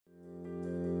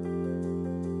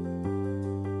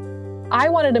I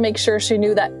wanted to make sure she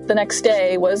knew that the next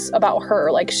day was about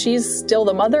her. Like, she's still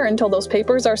the mother until those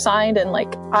papers are signed, and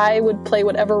like, I would play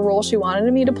whatever role she wanted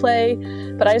me to play.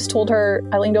 But I just told her,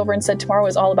 I leaned over and said, tomorrow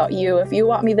is all about you. If you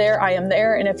want me there, I am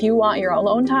there. And if you want your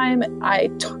alone time, I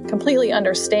completely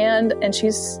understand. And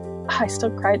I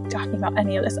still cried talking about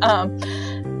any of this.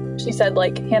 She said,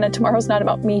 like, Hannah, tomorrow's not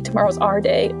about me. Tomorrow's our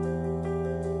day.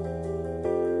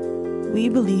 We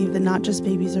believe that not just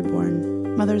babies are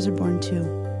born, mothers are born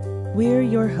too. We're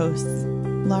your hosts,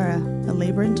 Laura, a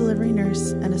labor and delivery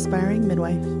nurse and aspiring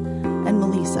midwife, and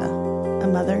Melissa, a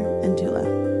mother and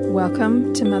doula.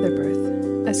 Welcome to Mother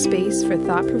Birth, a space for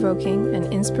thought-provoking and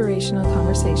inspirational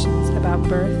conversations about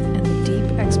birth and the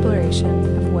deep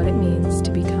exploration of what it means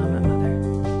to become a mother.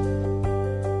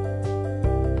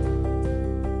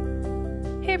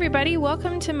 Hey everybody,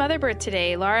 welcome to Mother Birth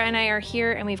today. Laura and I are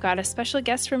here and we've got a special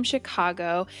guest from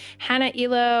Chicago. Hannah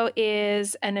Elo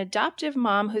is an adoptive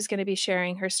mom who's going to be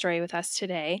sharing her story with us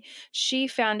today. She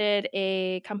founded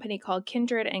a company called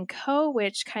Kindred & Co.,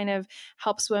 which kind of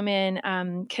helps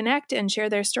women connect and share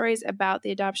their stories about the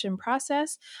adoption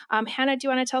process. Hannah, do you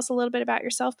want to tell us a little bit about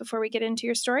yourself before we get into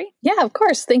your story? Yeah, of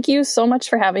course. Thank you so much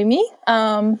for having me.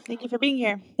 Thank you for being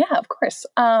here. Yeah, of course.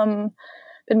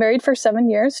 Been married for 7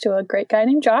 years to a great guy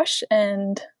named Josh,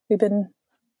 and we've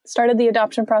started the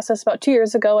adoption process about 2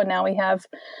 years ago, and now we have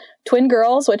twin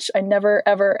girls, which I never,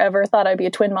 ever, ever thought I'd be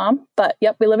a twin mom. But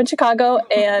yep, we live in Chicago,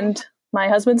 and my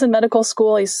husband's in medical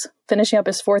school. He's finishing up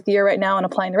his 4th year right now and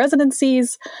applying to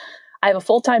residencies. I have a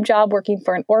full-time job working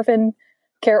for an orphan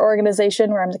care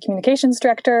organization where I'm the communications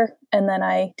director, and then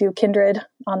I do Kindred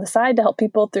on the side to help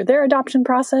people through their adoption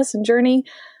process and journey.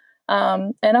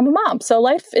 And I'm a mom, so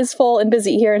life is full and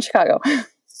busy here in Chicago.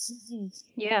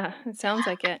 Yeah, it sounds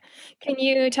like it. Can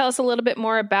you tell us a little bit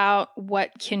more about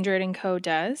what Kindred & Co.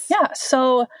 does? Yeah,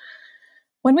 so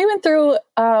when we went through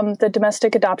the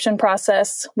domestic adoption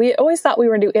process, we always thought we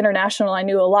were going to do international. I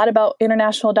knew a lot about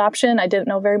international adoption. I didn't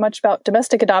know very much about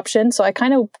domestic adoption, so I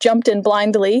kind of jumped in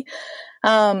blindly.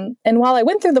 And while I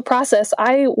went through the process,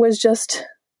 I was just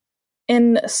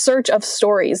in search of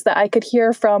stories that I could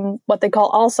hear from what they call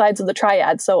all sides of the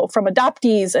triad. So from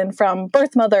adoptees and from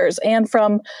birth mothers and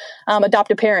from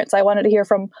adoptive parents. I wanted to hear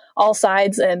from all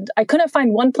sides, and I couldn't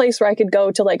find one place where I could go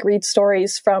to like read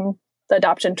stories from the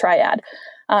adoption triad.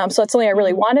 So that's something I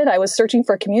really wanted. I was searching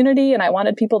for a community, and I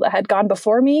wanted people that had gone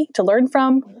before me to learn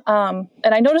from. And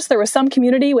I noticed there was some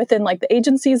community within like the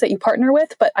agencies that you partner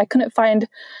with, but I couldn't find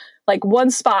like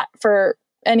one spot for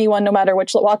anyone, no matter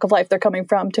which walk of life they're coming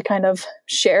from, to kind of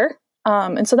share.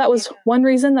 And so that was one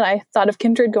reason that I thought of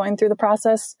Kindred going through the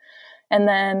process. And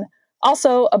then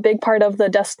also a big part of the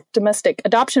domestic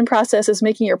adoption process is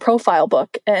making your profile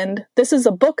book. And this is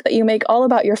a book that you make all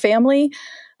about your family,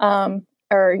 or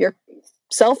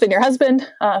yourself and your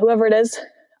husband, whoever it is,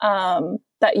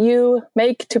 that you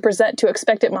make to present to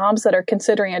expectant moms that are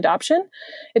considering adoption.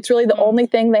 It's really the only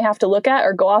thing they have to look at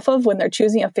or go off of when they're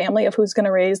choosing a family of who's going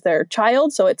to raise their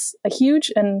child. So it's a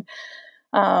huge and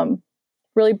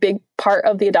really big part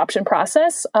of the adoption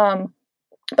process.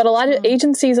 But a lot of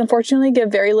agencies, unfortunately, give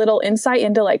very little insight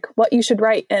into like what you should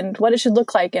write and what it should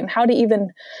look like and how to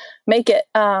even make it.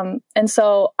 And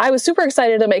so I was super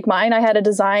excited to make mine. I had a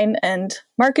design and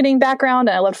marketing background,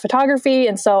 and I loved photography.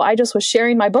 And so I just was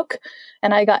sharing my book,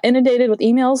 and I got inundated with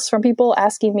emails from people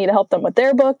asking me to help them with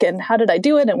their book and how did I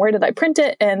do it and where did I print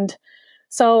it. And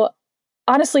so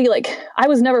honestly, like, I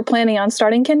was never planning on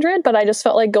starting Kindred, but I just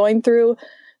felt like going through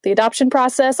the adoption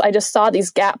process, I just saw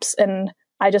these gaps, and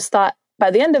I just thought by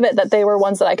the end of it that they were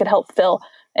ones that I could help fill.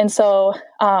 And so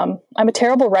I'm a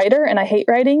terrible writer and I hate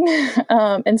writing.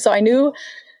 And so I knew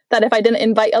that if I didn't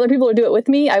invite other people to do it with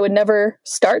me, I would never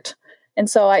start. And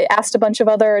so I asked a bunch of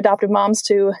other adoptive moms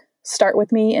to start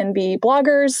with me and be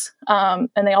bloggers. And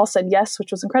they all said yes,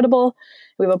 which was incredible.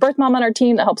 We have a birth mom on our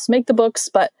team that helps make the books.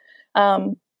 But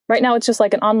right now it's just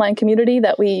like an online community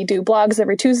that we do blogs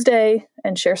every Tuesday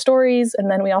and share stories. And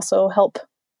then we also help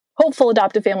hopeful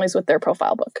adoptive families with their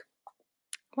profile book.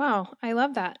 Wow, I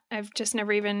love that. I've just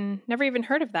never even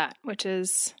heard of that, which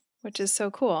is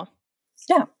so cool.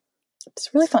 Yeah, it's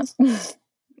really fun.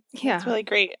 Yeah, it's really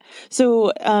great.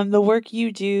 So the work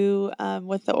you do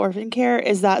with the orphan care,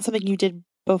 is that something you did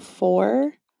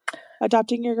before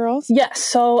adopting your girls? Yes.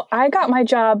 So I got my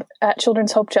job at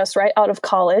Children's Hope Chest right out of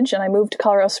college, and I moved to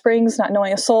Colorado Springs, not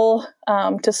knowing a soul,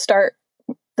 to start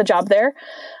the job there.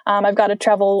 I've got to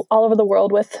travel all over the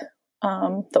world with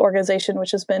the organization,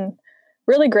 which has been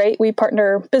really great. We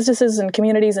partner businesses and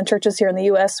communities and churches here in the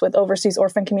U.S. with overseas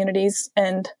orphan communities.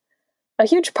 And a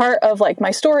huge part of like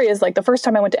my story is like the first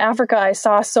time I went to Africa, I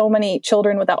saw so many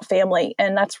children without family.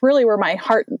 And that's really where my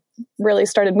heart really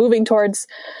started moving towards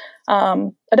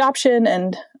adoption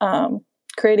and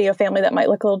creating a family that might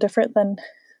look a little different than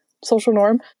social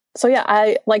norm. So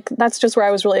yeah, that's just where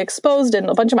I was really exposed, and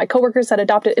a bunch of my coworkers had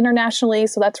adopted internationally.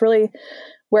 So that's really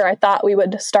where I thought we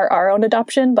would start our own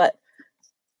adoption, but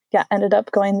yeah, ended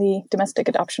up going the domestic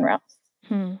adoption route.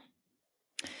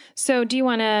 So do you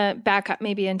want to back up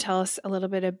maybe and tell us a little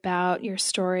bit about your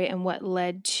story and what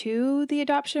led to the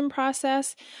adoption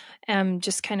process?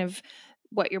 Just kind of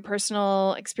what your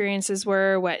personal experiences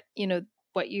were, what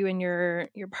you and your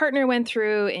partner went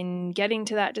through in getting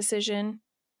to that decision.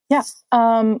 Yeah.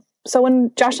 So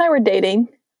when Josh and I were dating,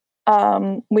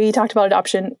 we talked about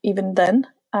adoption even then.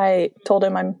 I told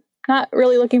him I'm not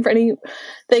really looking for anything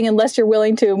unless you're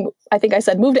willing to, I think I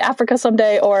said, move to Africa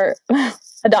someday or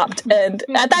adopt. And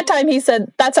at that time he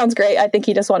said, that sounds great. I think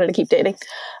he just wanted to keep dating.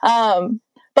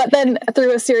 But then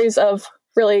through a series of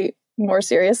really more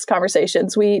serious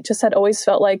conversations, we just had always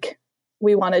felt like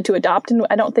we wanted to adopt. And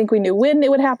I don't think we knew when it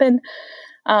would happen.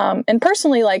 And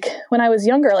personally, like when I was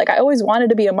younger, like I always wanted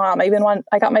to be a mom.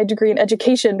 I got my degree in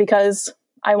education because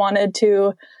I wanted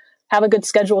to have a good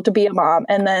schedule to be a mom.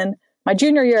 And then my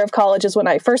junior year of college is when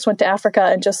I first went to Africa,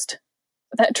 and just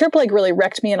that trip like really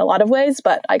wrecked me in a lot of ways,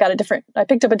 but I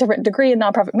picked up a different degree in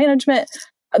nonprofit management.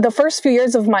 The first few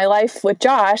years of my life with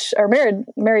Josh, or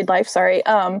married life, sorry.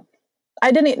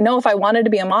 I didn't know if I wanted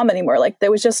to be a mom anymore. Like it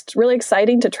was just really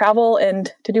exciting to travel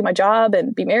and to do my job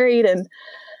and be married.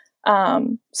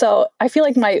 And so I feel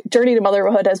like my journey to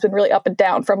motherhood has been really up and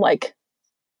down, from like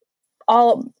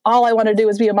all I wanted to do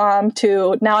was be a mom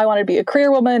to now I want to be a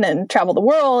career woman and travel the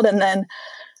world. And then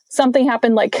something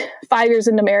happened like 5 years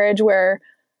into marriage where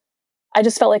I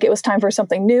just felt like it was time for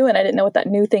something new, and I didn't know what that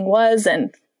new thing was.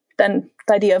 And then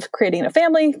the idea of creating a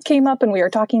family came up, and we were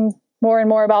talking more and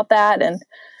more about that. And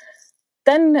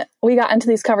then we got into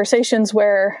these conversations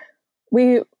where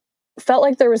we felt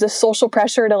like there was a social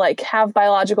pressure to like have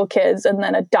biological kids and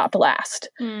then adopt last.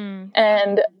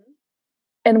 And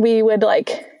we would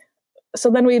so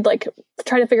then we'd like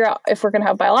try to figure out if we're going to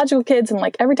have biological kids. And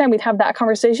like every time we'd have that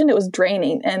conversation, it was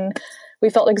draining, and we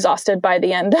felt exhausted by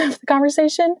the end of the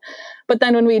conversation. But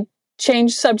then when we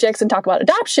change subjects and talk about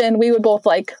adoption, we would both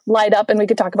like light up and we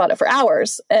could talk about it for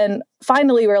hours. And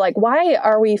finally we're like, why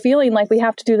are we feeling like we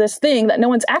have to do this thing that no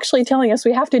one's actually telling us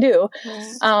we have to do?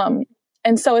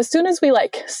 And so as soon as we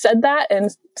like said that and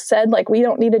said like, we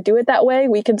don't need to do it that way,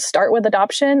 we can start with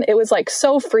adoption, it was like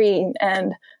so freeing.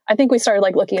 And I think we started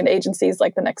like looking into agencies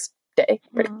like the next day,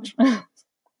 pretty much.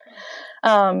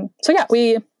 So yeah,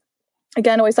 we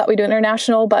again always thought we'd do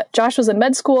international, but Josh was in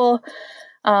med school.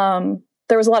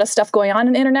 There was a lot of stuff going on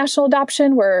in international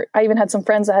adoption, where I even had some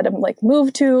friends that had to like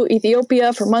move to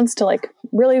Ethiopia for months to like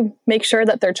really make sure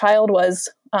that their child was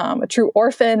a true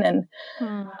orphan.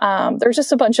 And there's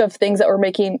just a bunch of things that were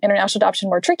making international adoption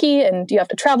more tricky, and you have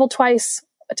to travel twice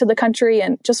to the country.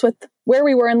 And just with where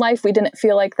we were in life, we didn't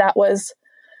feel like that was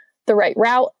the right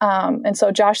route. And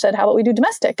so Josh said, how about we do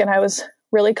domestic? And I was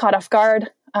really caught off guard.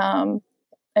 And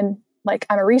like,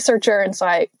 I'm a researcher, and so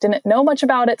I didn't know much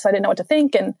about it. So I didn't know what to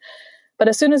think. But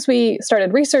as soon as we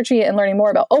started researching it and learning more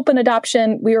about open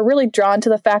adoption, we were really drawn to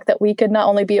the fact that we could not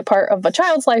only be a part of a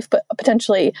child's life, but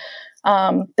potentially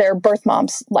their birth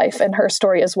mom's life and her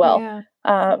story as well. Yeah.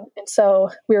 And so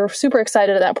we were super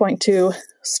excited at that point to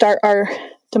start our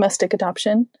domestic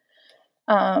adoption.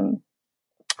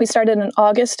 We started in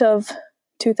August of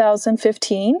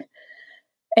 2015,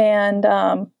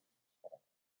 and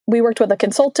we worked with a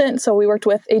consultant. So we worked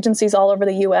with agencies all over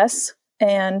the US,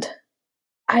 and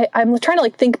I'm trying to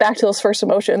like think back to those first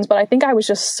emotions, but I think I was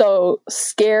just so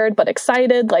scared, but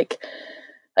excited. Like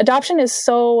adoption is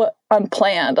so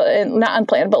unplanned, and not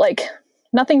unplanned, but like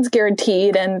nothing's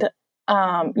guaranteed, and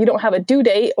you don't have a due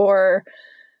date, or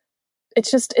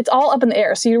it's all up in the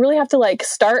air. So you really have to like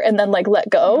start and then like let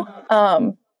go,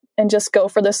 and just go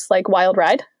for this like wild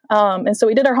ride. And so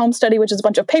we did our home study, which is a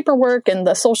bunch of paperwork and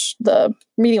the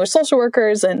meeting with social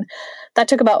workers. And that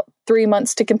took about 3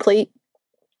 months to complete.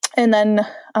 And then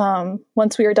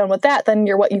once we were done with that, then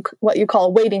you're what you call a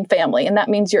waiting family. And that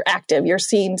means you're active. You're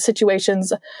seeing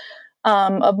situations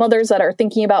of mothers that are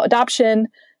thinking about adoption,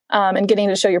 and getting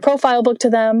to show your profile book to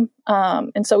them.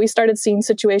 And so we started seeing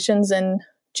situations in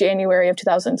January of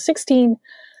 2016.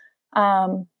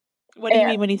 What do you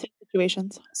mean when you say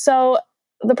situations? So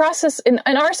the process in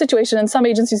our situation, and some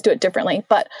agencies do it differently,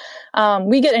 but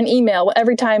we get an email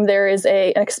every time there is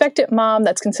an expectant mom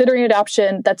that's considering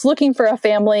adoption, that's looking for a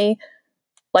family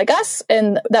like us,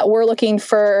 and that we're looking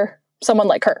for someone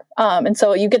like her. And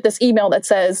so you get this email that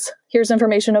says, here's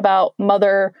information about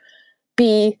mother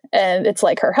B, and it's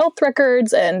like her health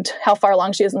records and how far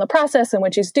along she is in the process and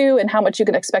when she's due and how much you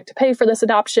can expect to pay for this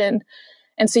adoption.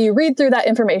 And so you read through that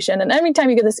information, and every time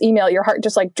you get this email, your heart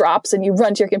just like drops and you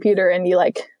run to your computer and you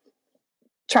like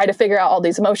try to figure out all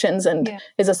these emotions and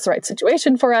is this the right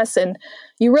situation for us? And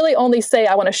you really only say,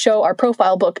 I want to show our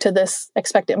profile book to this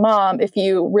expectant mom if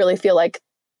you really feel like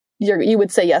you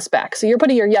would say yes back. So you're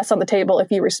putting your yes on the table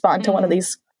if you respond to one of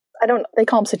these, they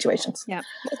call them situations. Yeah.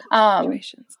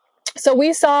 Situations. So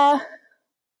we saw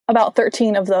about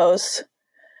 13 of those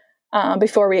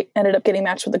before we ended up getting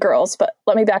matched with the girls. But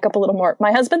let me back up a little more.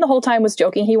 My husband the whole time was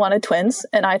joking he wanted twins,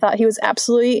 and I thought he was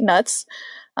absolutely nuts.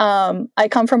 I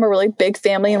come from a really big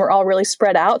family and we're all really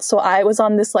spread out. So I was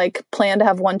on this like plan to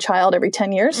have one child every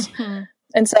 10 years. Mm-hmm.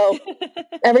 And so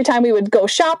every time we would go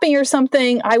shopping or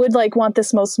something, I would like want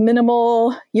this most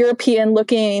minimal European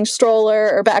looking stroller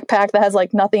or backpack that has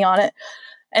like nothing on it.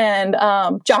 And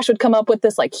Josh would come up with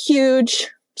this like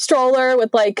huge stroller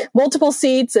with like multiple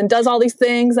seats and does all these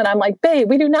things. And I'm like, babe,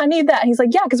 we do not need that. And he's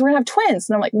like, yeah, because we're gonna have twins.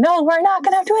 And I'm like, no, we're not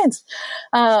gonna have twins.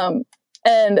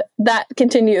 And that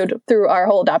continued through our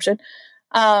whole adoption.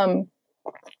 And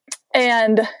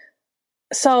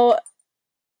so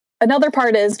another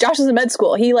part is Josh is in med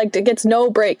school. He like gets no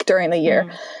break during the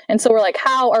year. And so we're like,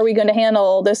 how are we going to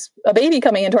handle a baby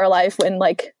coming into our life when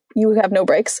like you have no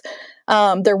breaks?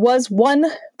 There was one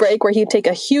break where he'd take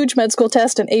a huge med school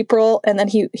test in April. And then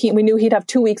we knew he'd have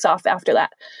 2 weeks off after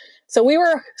that. So we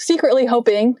were secretly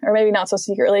hoping, or maybe not so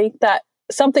secretly, that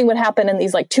something would happen in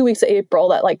these like 2 weeks of April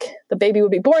that like the baby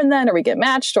would be born then, or we get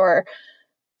matched, or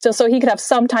so he could have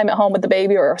some time at home with the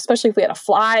baby, or especially if we had a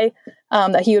fly,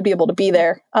 that he would be able to be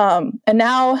there. And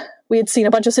now we had seen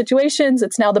a bunch of situations.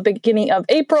 It's now the beginning of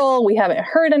April. We haven't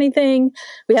heard anything.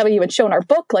 We haven't even shown our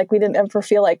book. Like we didn't ever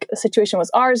feel like a situation was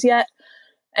ours yet.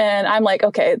 And I'm like,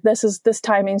 okay, this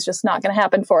timing's just not going to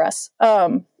happen for us.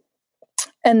 And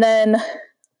then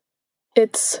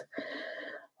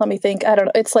let me think. I don't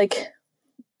know. It's like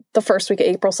the first week of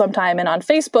April sometime. And on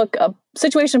Facebook, a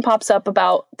situation pops up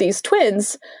about these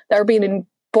twins that are being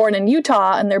born in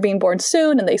Utah, and they're being born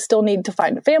soon, and they still need to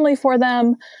find a family for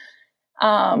them.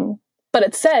 But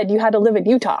it said you had to live in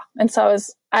Utah. And so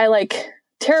I like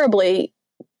terribly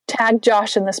tagged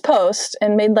Josh in this post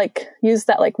and made like, use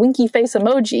that like winky face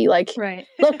emoji. Like,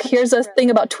 look, here's a thing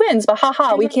about twins, but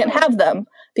haha, we can't have them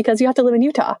because you have to live in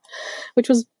Utah, which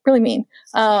was really mean.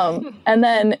 And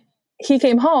then he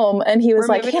came home and he was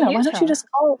like, Hannah, why don't you just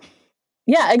call?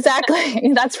 Yeah,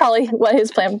 exactly. That's probably what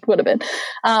his plan would have been.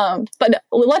 But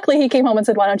luckily he came home and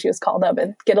said, why don't you just call them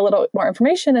and get a little more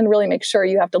information and really make sure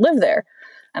you have to live there.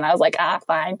 And I was like,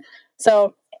 fine.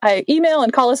 So I email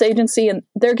and call this agency, and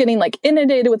they're getting like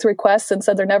inundated with requests, and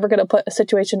said they're never going to put a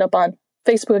situation up on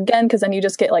Facebook again, because then you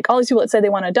just get like all these people that say they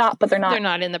want to adopt, but they're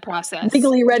not in the process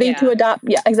legally ready to adopt.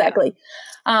 Yeah, exactly.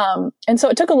 And so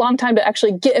it took a long time to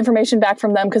actually get information back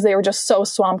from them because they were just so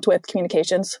swamped with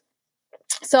communications.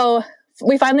 So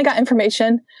we finally got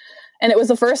information, and it was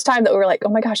the first time that we were like, oh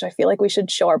my gosh, I feel like we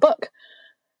should show our book.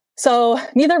 So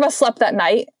neither of us slept that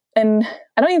night, and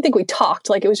I don't even think we talked.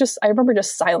 Like it was just, I remember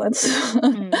just silence.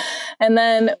 And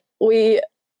then I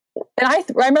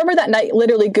remember that night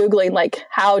literally Googling like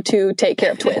how to take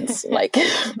care of twins. Like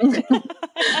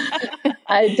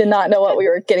I did not know what we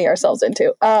were getting ourselves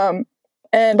into.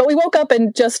 But we woke up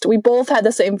and we both had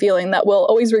the same feeling that we'll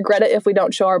always regret it if we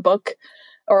don't show our book,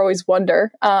 or always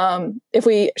wonder. If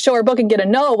we show our book and get a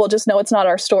no, we'll just know it's not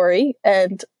our story.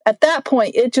 And at that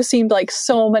point, it just seemed like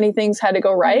so many things had to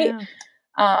go right. Yeah.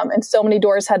 And so many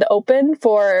doors had to open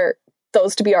for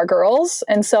those to be our girls.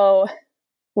 And so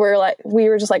we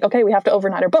were just like, okay, we have to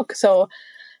overnight our book. So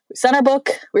we sent our book.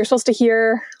 We were supposed to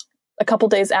hear a couple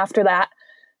days after that.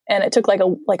 And it took like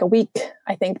a week,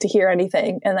 I think, to hear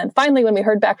anything. And then finally, when we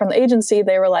heard back from the agency,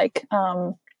 they were like,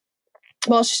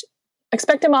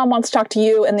 expectant mom wants to talk to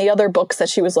you and the other books that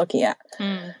she was looking at.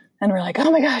 And we're like,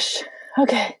 oh my gosh.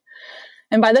 Okay.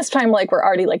 And by this time, like we're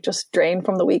already like just drained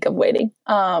from the week of waiting.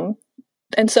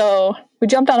 And so we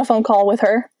jumped on a phone call with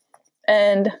her,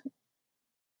 and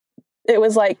it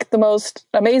was like the most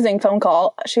amazing phone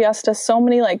call. She asked us so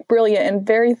many like brilliant and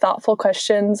very thoughtful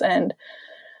questions. And,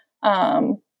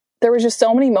 there was just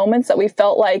so many moments that we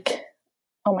felt like,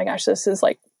 oh my gosh,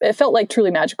 it felt like truly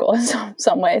magical in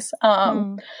some ways.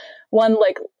 One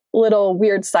like little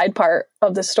weird side part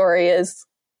of the story is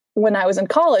when I was in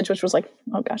college, which was like,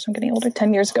 oh gosh, I'm getting older,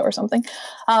 10 years ago or something.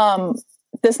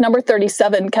 This number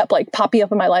 37 kept like popping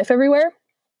up in my life everywhere.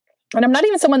 And I'm not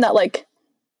even someone that like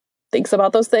thinks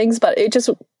about those things, but it just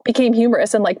became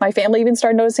humorous. And like my family even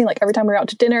started noticing, like every time we were out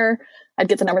to dinner, I'd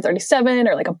get the number 37,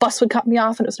 or like a bus would cut me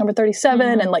off and it was number 37.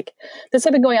 Mm-hmm. And like this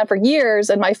had been going on for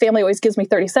years. And my family always gives me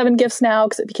 37 gifts now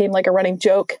because it became like a running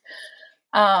joke.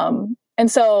 And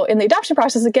so in the adoption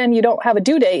process, again, you don't have a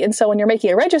due date. And so when you're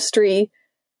making a registry,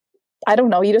 I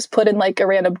don't know, you just put in like a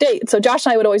random date. So Josh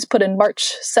and I would always put in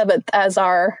March 7th as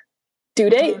our due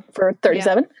date for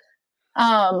 37.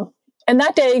 Yeah. And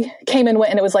that day came and went,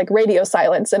 and it was like radio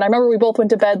silence. And I remember we both went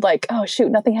to bed like, oh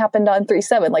shoot, nothing happened on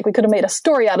 37. Like we could have made a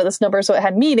story out of this number so it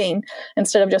had meaning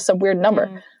instead of just some weird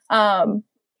number. And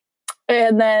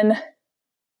then,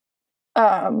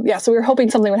 so we were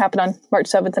hoping something would happen on March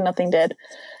 7th and nothing did.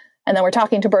 And then we're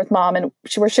talking to birth mom, and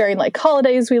we're sharing like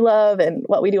holidays we love and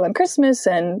what we do on Christmas.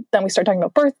 And then we start talking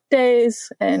about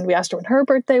birthdays, and we asked her when her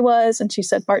birthday was, and she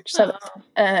said March 7th. Oh.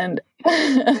 And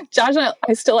Josh and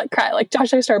I still like cry. Like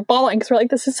Josh and I started bawling because we're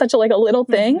like, this is such a like a little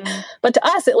thing. Mm-hmm. But to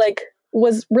us, it like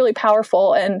was really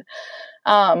powerful. And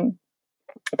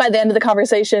by the end of the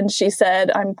conversation, she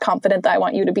said, I'm confident that I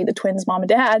want you to be the twins' mom and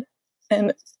dad.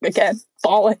 And again,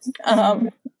 bawling.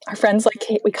 Our friends,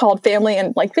 like, we called family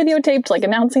and like videotaped, like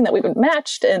announcing that we've been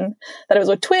matched and that it was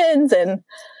with twins. And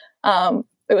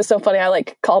it was so funny. I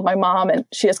like called my mom, and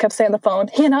she just kept saying on the phone,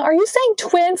 Hannah, are you saying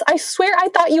twins? I swear I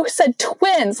thought you said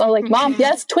twins. I was like, Mom,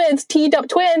 yes, twins, teed up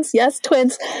twins. Yes,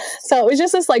 twins. So it was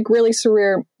just this like really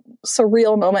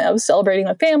surreal moment of celebrating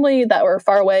with family that were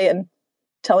far away and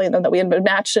telling them that we had been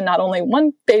matched in not only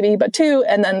one baby, but two.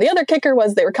 And then the other kicker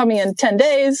was they were coming in 10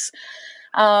 days.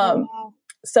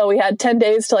 So we had 10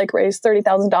 days to like raise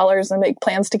 $30,000 and make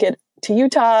plans to get to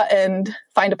Utah and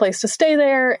find a place to stay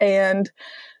there and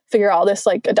figure out all this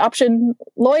like adoption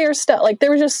lawyer stuff. Like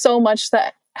there was just so much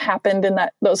that happened in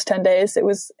those 10 days. It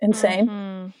was insane.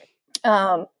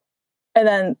 Mm-hmm. And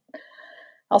then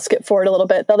I'll skip forward a little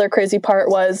bit. The other crazy part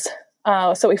was,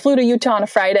 so we flew to Utah on a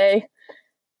Friday.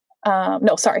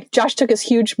 Josh took his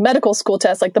huge medical school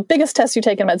test, like the biggest test you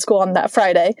take in med school, on that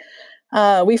Friday.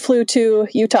 We flew to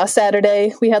Utah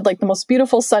Saturday. We had like the most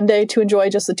beautiful Sunday to enjoy,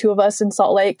 just the two of us in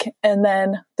Salt Lake. And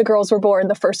then the girls were born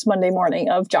the first Monday morning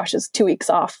of Josh's 2 weeks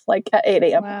off, like at 8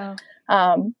 a.m. Wow.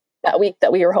 That week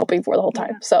that we were hoping for the whole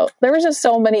time. Yeah. So there was just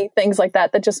so many things like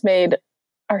that just made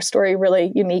our story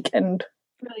really unique and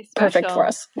really perfect for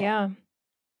us. Yeah.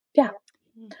 Yeah.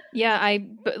 Yeah.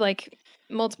 Like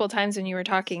multiple times when you were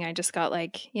talking, I just got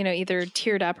like, either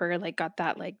teared up or like got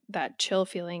that chill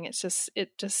feeling. It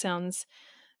just sounds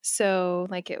so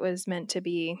like it was meant to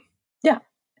be. Yeah.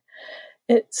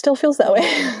 It still feels that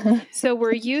way. So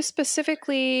were you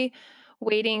specifically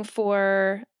waiting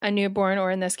for a newborn, or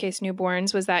in this case,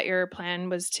 newborns? Was that your plan,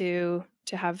 was to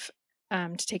have,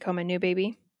 to take home a new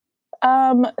baby?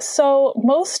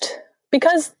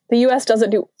 Because the U.S. doesn't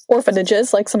do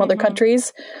orphanages like some other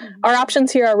countries, our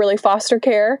options here are really foster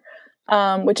care,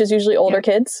 which is usually older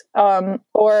kids,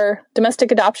 or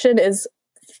domestic adoption.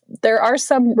 There are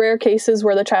some rare cases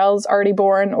where the child's already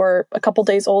born or a couple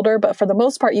days older, but for the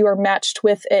most part, you are matched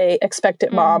with a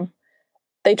expectant mom.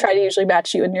 They try to usually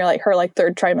match you in your her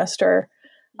third trimester.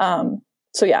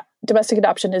 So yeah, domestic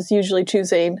adoption is usually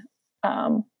choosing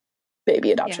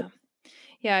baby adoption.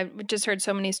 Yeah, I've just heard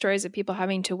so many stories of people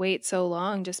having to wait so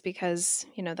long just because,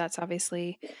 that's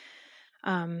obviously,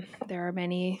 there are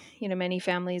many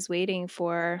families waiting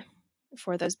for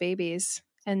those babies.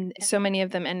 And so many of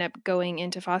them end up going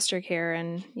into foster care.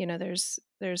 And, there's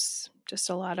just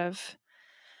a lot of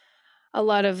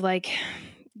like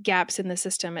gaps in the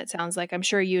system. It sounds like. I'm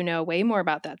sure you know way more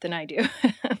about that than I do.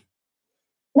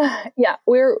 Yeah,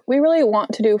 we really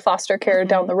want to do foster care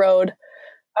down the road.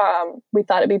 We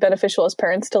thought it'd be beneficial as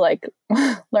parents to like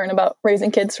learn about raising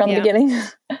kids from the beginning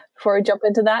before we jump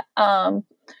into that.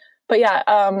 But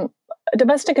yeah,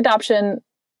 domestic adoption,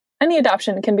 any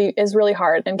adoption is really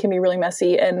hard and can be really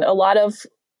messy. And a lot of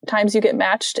times you get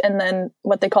matched and then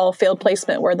what they call a failed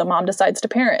placement, where the mom decides to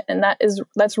parent. And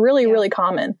that's really, really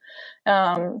common.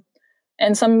 And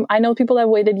I know people that have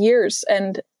waited years,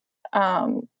 and,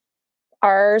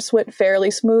 ours went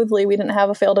fairly smoothly. We didn't have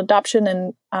a failed adoption.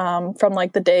 And from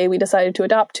like the day we decided to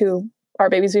adopt to our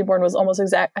baby's being born was almost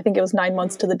exact. I think it was 9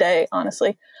 months to the day,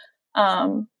 honestly.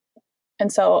 And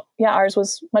so, yeah, ours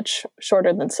was much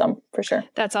shorter than some, for sure.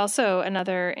 That's also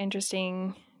another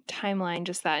interesting timeline,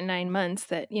 just that 9 months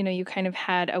that, you kind of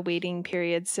had a waiting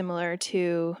period similar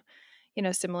to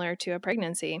a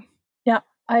pregnancy. Yeah.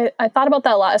 I thought about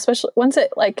that a lot, especially once I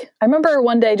remember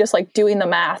one day just like doing the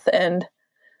math and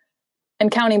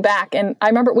counting back. And I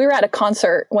remember we were at a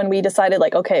concert when we decided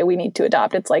like, okay, we need to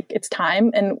adopt. It's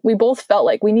time. And we both felt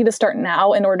like we need to start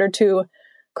now in order to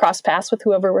cross paths with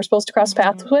whoever we're supposed to cross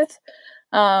paths with.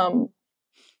 And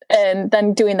And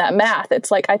then doing that math,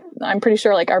 it's like, I'm pretty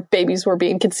sure like our babies were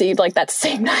being conceived like that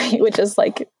same night, which is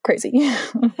like crazy.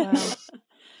 Wow.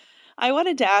 I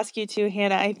wanted to ask you too,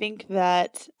 Hannah, I think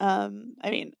that,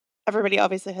 everybody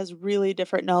obviously has really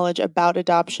different knowledge about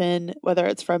adoption, whether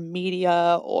it's from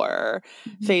media or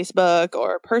Facebook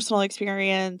or personal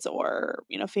experience or,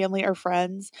 family or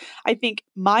friends. I think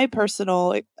my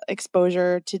personal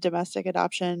exposure to domestic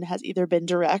adoption has either been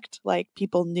direct, like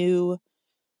people knew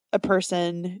a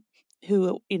person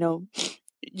who,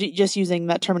 just using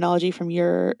that terminology from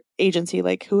your agency,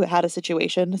 like who had a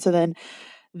situation. So then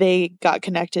they got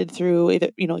connected through either,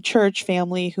 church,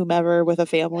 family, whomever with a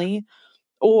family,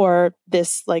 or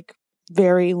this like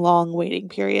very long waiting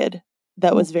period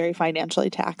that was very financially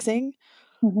taxing.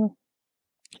 Mm-hmm.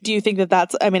 Do you think that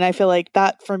that's, I feel like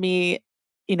that for me,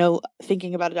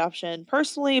 thinking about adoption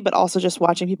personally, but also just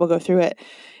watching people go through it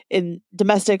in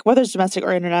domestic, whether it's domestic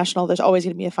or international, there's always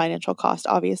going to be a financial cost,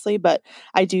 obviously. But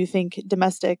I do think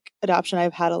domestic adoption,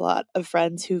 I've had a lot of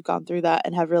friends who've gone through that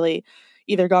and have really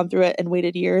either gone through it and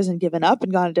waited years and given up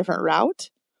and gone a different route,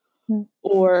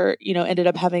 or, ended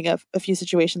up having a few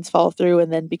situations fall through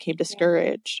and then became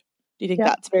discouraged. Do you think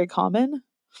that's very common?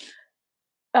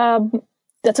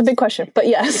 That's a big question, but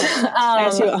yes. I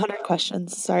asked you 100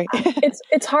 questions. Sorry.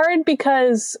 It's hard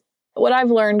because what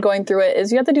I've learned going through it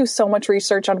is you have to do so much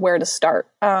research on where to start.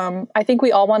 I think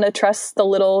we all want to trust the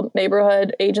little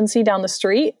neighborhood agency down the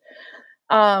street.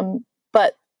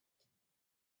 But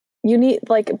you need,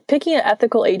 like, picking an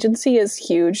ethical agency is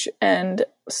huge. And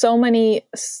so many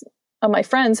of my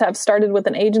friends have started with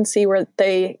an agency where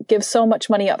they give so much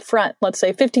money up front, let's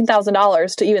say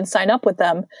 $15,000 to even sign up with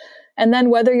them. And then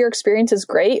whether your experience is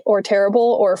great or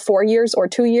terrible or 4 years or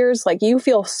 2 years, like you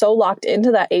feel so locked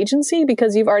into that agency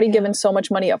because you've already given so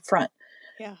much money up front.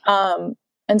 Yeah.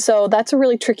 And so that's a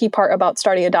really tricky part about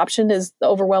starting adoption is the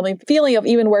overwhelming feeling of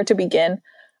even where to begin.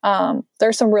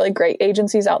 There's some really great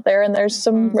agencies out there and there's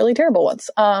some really terrible ones.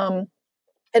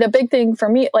 And a big thing for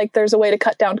me, like there's a way to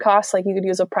cut down costs, like you could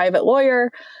use a private lawyer.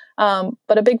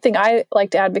 But a big thing I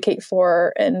like to advocate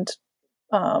for, and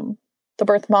the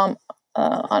birth mom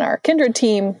on our Kindred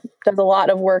team does a lot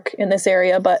of work in this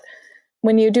area. But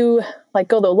when you do like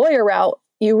go the lawyer route,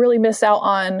 you really miss out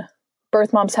on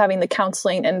birth moms having the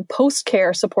counseling and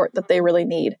post-care support that they really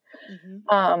need.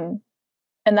 And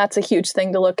that's a huge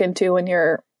thing to look into when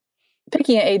you're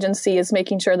picking an agency, is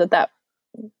making sure that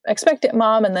expectant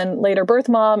mom and then later birth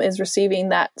mom is receiving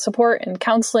that support and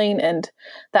counseling, and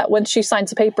that when she signs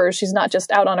the papers, she's not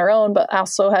just out on her own, but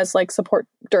also has like support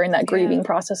during that grieving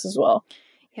process as well.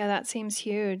 Yeah, that seems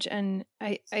huge. And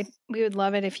we would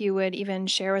love it if you would even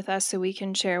share with us so we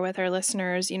can share with our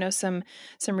listeners, some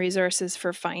resources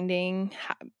for finding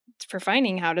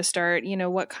how to start,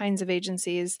 what kinds of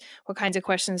agencies, what kinds of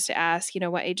questions to ask,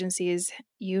 what agencies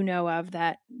of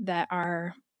that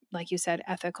are, like you said,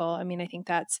 ethical. I think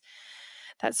that's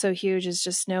so huge, is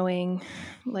just knowing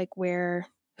like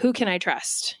who can I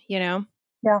trust, Yeah.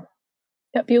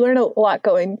 Yep. You learn a lot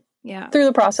going through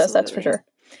the process. Absolutely. That's for sure.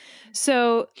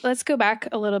 So let's go back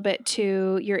a little bit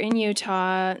to, you're in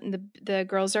Utah, the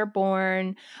girls are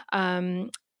born.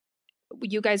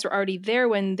 You guys were already there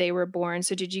when they were born.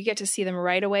 So did you get to see them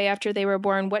right away after they were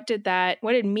born? What did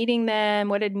meeting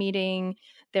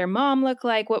their mom look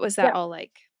like? What was that all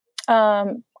like?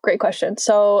 Great question.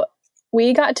 So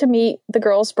we got to meet the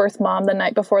girls' birth mom the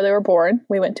night before they were born.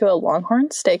 We went to a Longhorn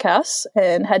Steakhouse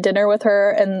and had dinner with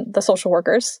her and the social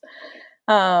workers.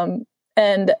 And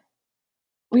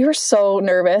we were so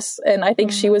nervous, and I think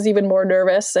she was even more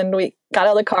nervous, and we got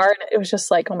out of the car and it was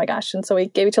just like, oh my gosh. And so we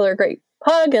gave each other a great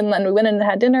hug, and then we went in and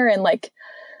had dinner. And like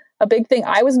a big thing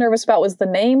I was nervous about was the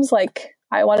names. Like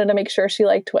I wanted to make sure she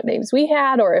liked what names we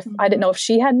had, or if I didn't know if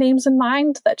she had names in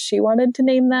mind that she wanted to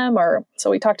name them, or so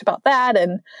we talked about that.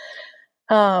 And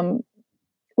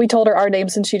we told her our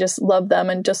names and she just loved them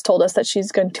and just told us that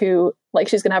she's going to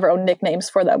have her own nicknames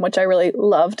for them, which I really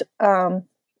loved.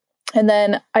 And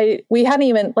then we hadn't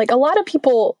even, like, a lot of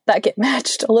people that get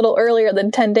matched a little earlier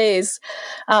than 10 days,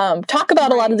 talk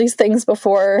about a lot of these things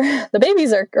before the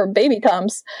baby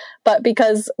comes. But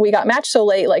because we got matched so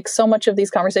late, like so much of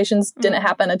these conversations didn't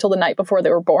happen until the night before they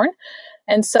were born.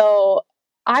 And so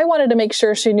I wanted to make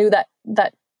sure she knew that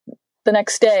the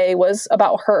next day was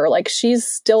about her. Like she's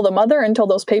still the mother until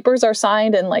those papers are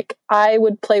signed. And like, I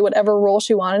would play whatever role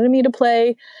she wanted me to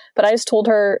play. But I just told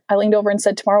her, I leaned over and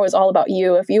said, tomorrow is all about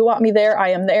you. If you want me there, I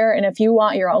am there. And if you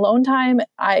want your alone time,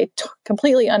 I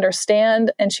completely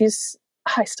understand. And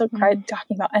I still cried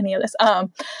talking about any of this.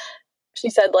 She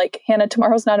said, like, Hannah,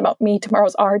 tomorrow's not about me.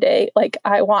 Tomorrow's our day. Like,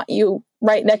 I want you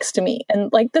right next to me.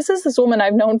 And like, this is this woman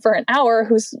I've known for an hour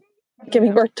who's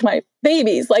giving birth to my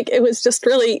babies. Like, it was just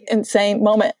really insane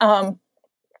moment.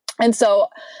 And so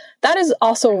that is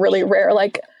also really rare.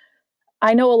 Like,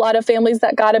 I know a lot of families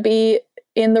that got to be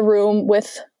in the room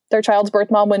with their child's birth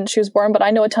mom when she was born, but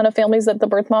I know a ton of families that the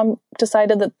birth mom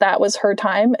decided that that was her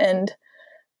time and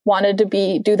wanted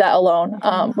to do that alone,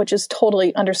 which is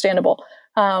totally understandable.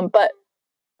 But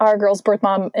our girl's birth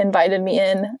mom invited me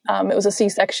in. It was a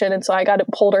C-section. And so I got to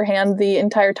hold her hand the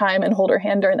entire time and hold her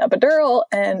hand during the epidural.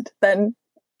 And then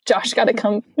Josh got to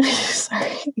come,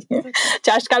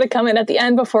 Josh got to come in at the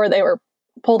end before they were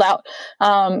pulled out.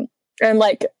 And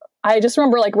like, I just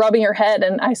remember like rubbing her head,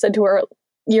 and I said to her,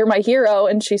 "You're my hero."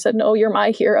 And she said, "No, you're my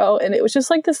hero." And it was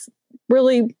just like this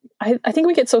really, I think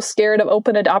we get so scared of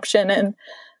open adoption, and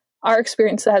our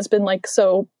experience has been like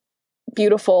so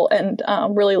beautiful and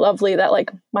really lovely that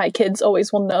like my kids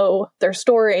always will know their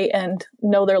story and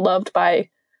know they're loved by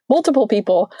multiple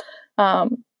people.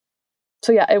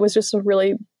 So yeah, it was just a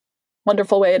really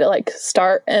wonderful way to like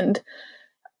start. And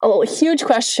a huge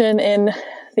question in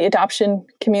the adoption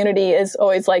community is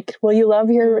always like, will you love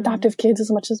your adoptive kids as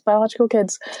much as biological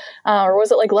kids? Or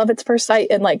was it like love at first sight?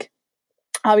 And like,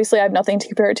 obviously I have nothing to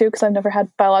compare it to because I've never had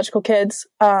biological kids.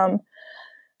 And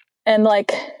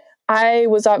like, I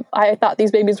thought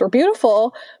these babies were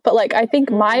beautiful, but like, I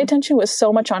think my attention was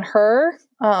so much on her,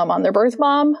 on their birth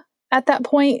mom at that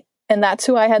point. And that's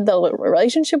who I had the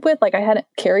relationship with. Like, I hadn't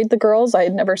carried the girls. I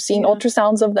had never seen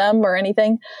ultrasounds of them or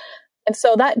anything. And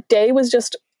so that day was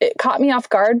just, it caught me off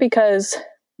guard because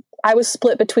I was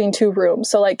split between two rooms.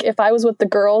 So like, if I was with the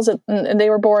girls and they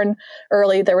were born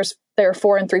early, they were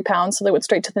 4 and 3 pounds. So they went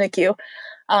straight to the NICU.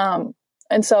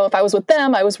 And so if I was with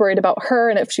them, I was worried about her.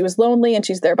 And if she was lonely and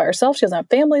she's there by herself, she doesn't have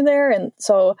family there. And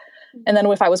then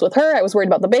if I was with her, I was worried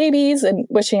about the babies and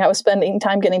wishing I was spending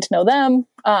time getting to know them.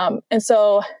 And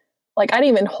so like, I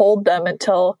didn't even hold them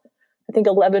until I think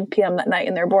 11 p.m. that night,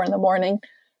 and they're born in the morning.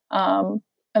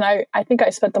 And I think I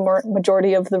spent the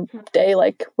majority of the day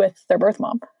like with their birth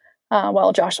mom,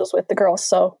 while Josh was with the girls.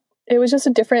 So it was just a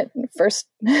different first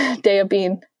day of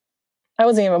being, I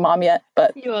wasn't even a mom yet,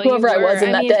 but whoever I was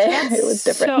in that day, it was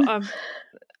different.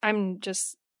 So,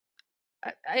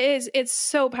 it's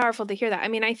so powerful to hear that. I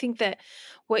mean, I think that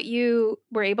what you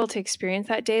were able to experience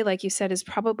that day, like you said, is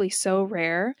probably so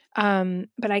rare.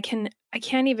 But I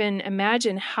can't even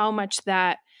imagine how much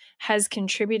that has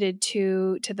contributed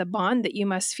to the bond that you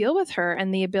must feel with her,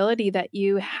 and the ability that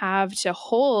you have to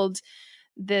hold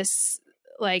this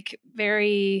like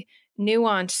very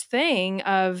nuanced thing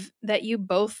of that you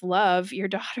both love your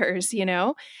daughters, you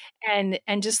know, and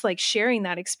just like sharing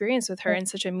that experience with her in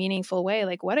such a meaningful way.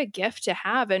 Like, what a gift to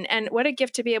have, and what a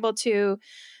gift to be able to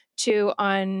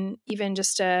on even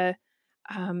just a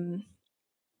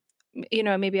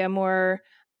maybe a more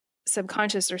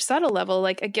subconscious or subtle level,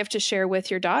 like a gift to share with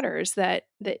your daughters that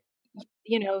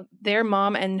their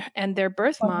mom and their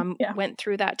birth mom went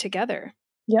through that together.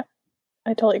 Yeah,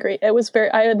 I totally agree. It was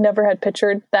I had never had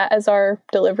pictured that as our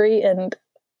delivery, and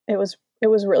it was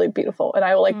really beautiful. And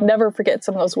I will never forget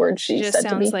some of those words she just said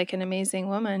to me. Sounds like an amazing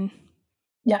woman.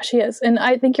 Yeah, she is. And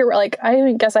I think you're like,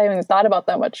 I guess I haven't thought about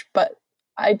that much, but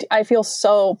I feel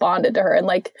so bonded to her. And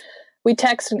like, we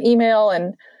text and email,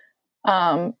 and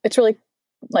it's really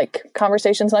like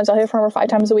conversations. Sometimes I'll hear from her 5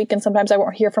 times a week, and sometimes I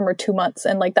won't hear from her 2 months.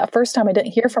 And like that first time I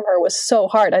didn't hear from her was so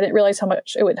hard. I didn't realize how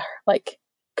much it would like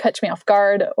catch me off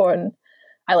guard, and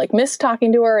I like missed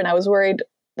talking to her, and I was worried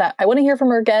that I wouldn't hear from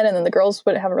her again, and then the girls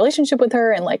wouldn't have a relationship with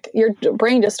her, and like your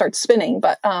brain just starts spinning.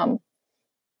 But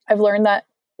I've learned that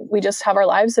we just have our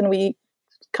lives, and we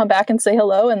come back and say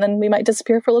hello, and then we might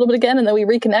disappear for a little bit again, and then we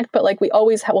reconnect. But like, we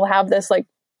always will have this like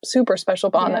super special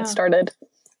bond that started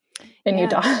in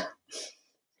Utah.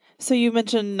 So you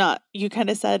mentioned you kind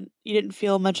of said you didn't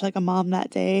feel much like a mom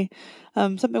that day.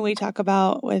 Something we talk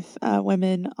about with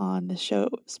women on the show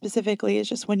specifically is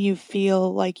just when you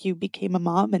feel like you became a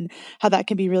mom, and how that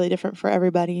can be really different for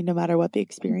everybody, no matter what the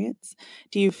experience.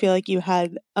 Do you feel like you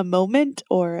had a moment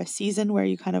or a season where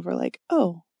you kind of were like,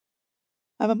 oh,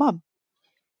 I'm a mom?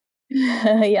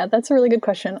 Yeah, that's a really good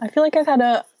question. I feel like I've had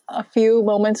a few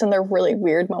moments, and they're really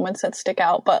weird moments that stick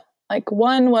out. But like,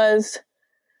 one was,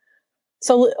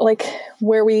 so like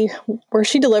where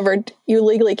she delivered, you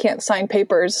legally can't sign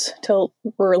papers to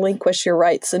relinquish your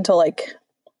rights until like,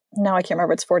 now I can't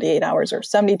remember, it's 48 hours or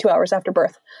 72 hours after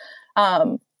birth.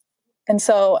 And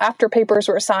so after papers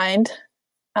were signed,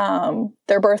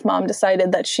 their birth mom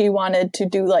decided that she wanted to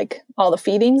do like all the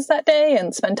feedings that day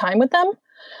and spend time with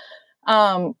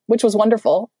them, which was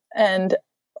wonderful. And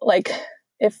like,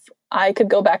 if I could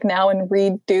go back now and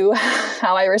redo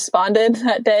how I responded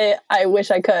that day, I wish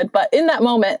I could. But in that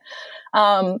moment,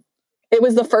 it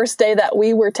was the first day that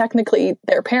we were technically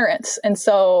their parents. And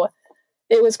so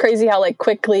it was crazy how like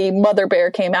quickly Mother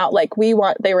Bear came out. Like they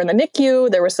were in the NICU,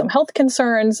 there was some health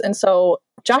concerns. And so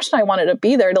Josh and I wanted to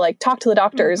be there to like talk to the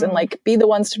doctors and like be the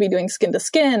ones to be doing skin to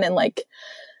skin.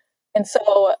 And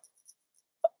so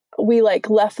we like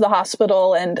left the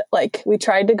hospital and like we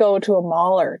tried to go to a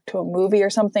mall or to a movie or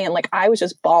something. And like, I was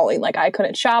just bawling. Like I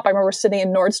couldn't shop. I remember sitting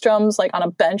in Nordstrom's, like on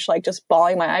a bench, like just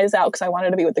bawling my eyes out because I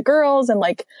wanted to be with the girls. And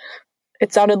like,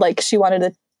 it sounded like she wanted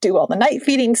to do all the night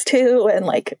feedings too. And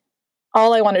like,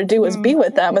 all I wanted to do was be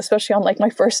with them, especially on like my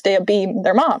first day of being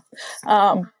their mom.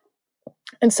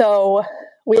 And so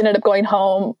we ended up going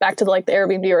home back to the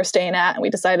Airbnb we were staying at. And we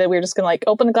decided we were just going to like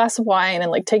open a glass of wine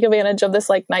and like take advantage of this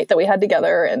like night that we had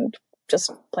together and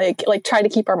just like try to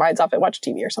keep our minds off it, watch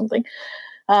TV or something.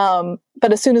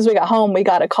 But as soon as we got home, we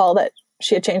got a call that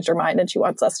she had changed her mind and she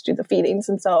wants us to do the feedings.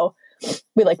 And so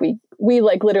we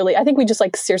literally, I think we just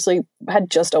like seriously had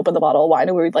just opened the bottle of wine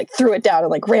and we like threw it down and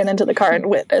like ran into the car and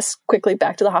went as quickly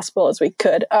back to the hospital as we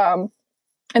could.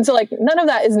 And so like none of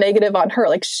that is negative on her.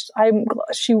 Like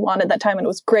she wanted that time and it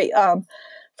was great for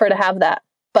her to have that.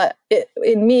 But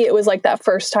in me, it was like that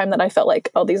first time that I felt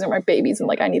like, oh, these are my babies and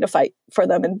like I need to fight for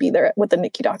them and be there with the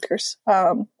NICU doctors.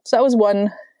 So that was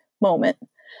one moment.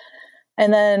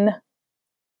 And then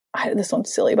this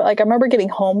one's silly, but like I remember getting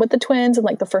home with the twins and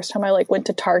like the first time I like went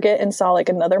to Target and saw like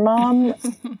another mom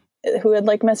who had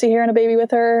like messy hair and a baby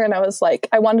with her. And I was like,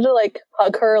 I wanted to like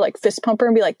hug her, like fist pump her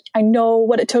and be like, I know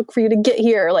what it took for you to get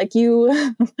here. Like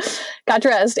you got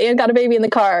dressed and got a baby in the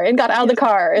car and got out of the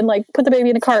car and like put the baby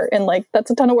in a cart. And like, that's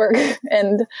a ton of work.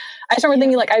 And I started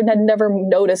thinking like, I had never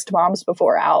noticed moms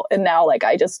before out. And now like,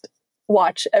 I just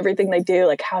watch everything they do.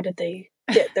 Like, how did they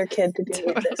get their kid to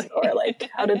do this? Or like,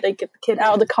 how did they get the kid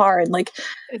out of the car? And like,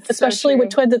 especially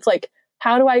with twins, it's like,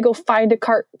 how do I go find a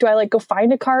cart? Do I like go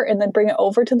find a cart and then bring it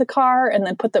over to the car and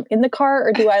then put them in the cart?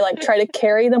 Or do I like try to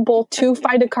carry them both to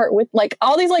find a cart with like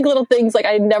all these like little things like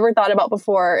I never thought about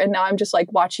before. And now I'm just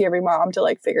like watching every mom to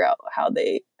like figure out how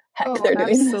they're doing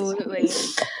absolutely.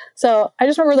 this. So I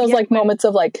just remember those like moments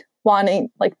of like wanting,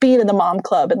 like being in the mom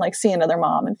club and like seeing another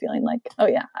mom and feeling like, oh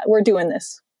yeah, we're doing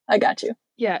this. I got you.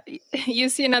 Yeah. You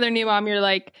see another new mom, you're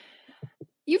like,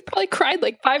 you've probably cried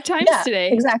like 5 times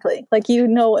today. Exactly. Like, you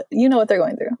know what they're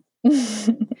going through.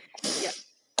 Yeah,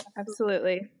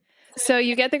 absolutely. So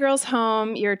you get the girls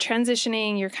home, you're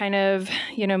transitioning, you're kind of,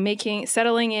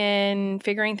 settling in,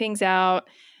 figuring things out.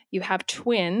 You have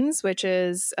twins, which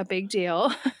is a big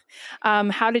deal.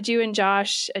 How did you and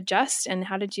Josh adjust and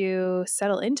how did you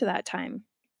settle into that time?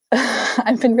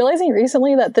 I've been realizing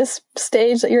recently that this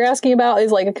stage that you're asking about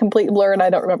is like a complete blur and I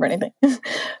don't remember anything.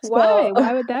 Why?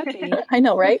 Why would that be? I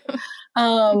know, right?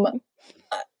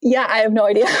 Yeah, I have no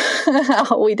idea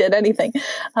how we did anything.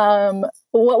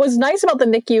 What was nice about the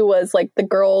NICU was like the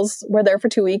girls were there for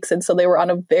 2 weeks. And so they were on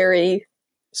a very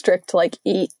strict, like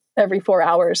eat every 4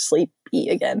 hours, sleep,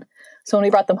 eat again. So when we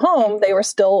brought them home, they were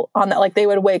still on that, like they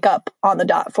would wake up on the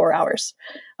dot 4 hours.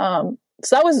 So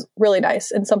that was really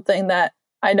nice and something that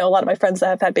I know a lot of my friends that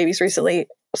have had babies recently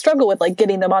struggle with like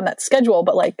getting them on that schedule,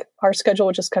 but like our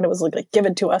schedule just kind of was like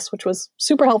given to us, which was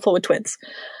super helpful with twins.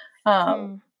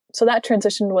 So that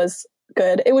transition was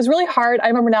good. It was really hard. I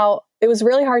remember now it was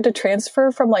really hard to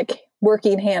transfer from like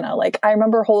working Hannah. Like I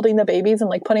remember holding the babies and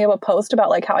like putting up a post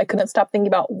about like how I couldn't stop thinking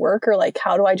about work or like,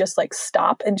 how do I just like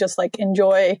stop and just like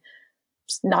enjoy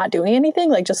just not doing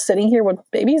anything, like just sitting here with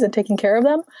babies and taking care of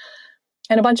them.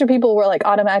 And a bunch of people were like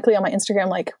automatically on my Instagram,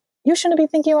 like, you shouldn't be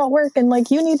thinking about work and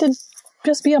like you need to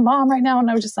just be a mom right now.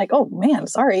 And I was just like, oh man,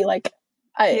 sorry. Like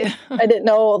I didn't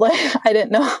know, like I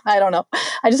don't know.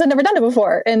 I just had never done it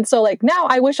before. And so like now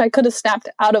I wish I could have snapped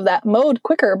out of that mode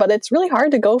quicker, but it's really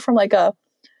hard to go from like a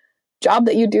job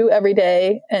that you do every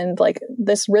day and like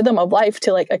this rhythm of life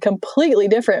to like a completely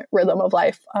different rhythm of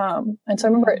life. And so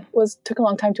I remember it took a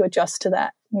long time to adjust to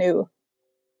that new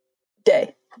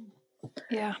day.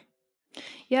 Yeah.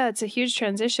 Yeah, it's a huge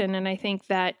transition. And I think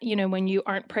that, when you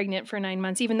aren't pregnant for 9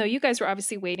 months, even though you guys were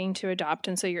obviously waiting to adopt,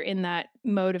 and so you're in that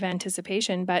mode of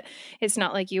anticipation, but it's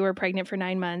not like you were pregnant for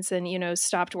 9 months and,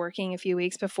 stopped working a few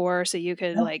weeks before so you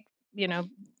could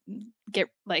get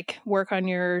like work on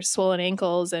your swollen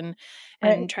ankles and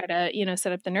try to,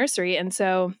 set up the nursery. And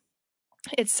so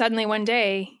it's suddenly one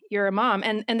day you're a mom.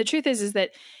 And the truth is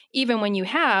that even when you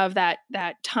have that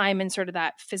time and sort of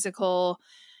that physical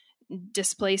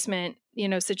displacement,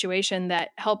 situation that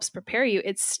helps prepare you,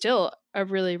 it's still a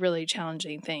really, really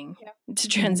challenging thing to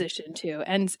transition to.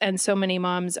 And so many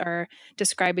moms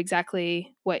describe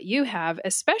exactly what you have,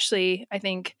 especially I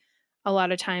think a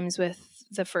lot of times with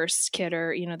the first kid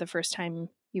or, the first time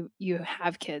you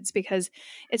have kids, because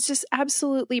it's just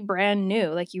absolutely brand new.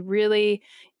 Like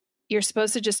you're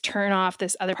supposed to just turn off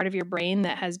this other part of your brain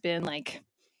that has been like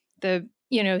the,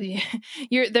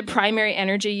 the primary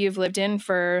energy you've lived in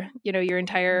for, your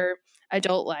entire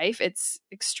adult life. It's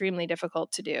extremely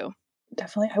difficult to do.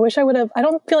 Definitely. I wish I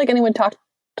don't feel like anyone talked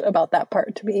about that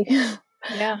part to me.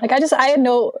 Yeah. Like I didn't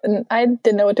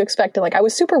know what to expect. And like, I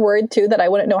was super worried too, that I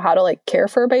wouldn't know how to like care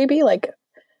for a baby. Like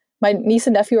my niece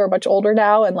and nephew are much older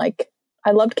now. And like,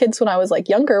 I loved kids when I was like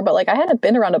younger, but like I hadn't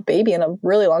been around a baby in a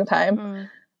really long time.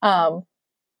 I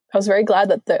was very glad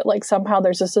that like somehow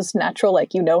there's just this natural,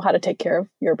 like, how to take care of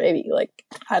your baby. Like,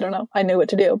 I don't know. I knew what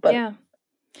to do, but yeah.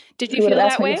 Did you feel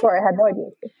that way? Before, I had no idea.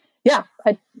 Yeah,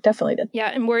 I definitely did. Yeah.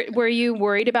 And were you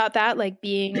worried about that? Like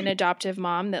being an adoptive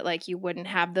mom, that like you wouldn't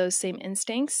have those same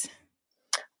instincts?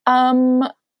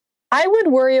 I would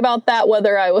worry about that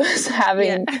whether I was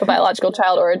having a biological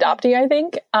child or adopting, I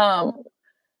think.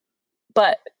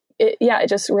 But it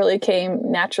just really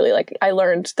came naturally. Like I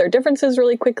learned their differences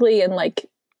really quickly. And like,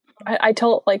 I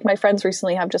told like my friends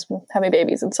recently have just been having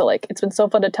babies. And so like, it's been so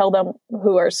fun to tell them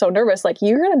who are so nervous, like,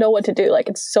 you're going to know what to do. Like,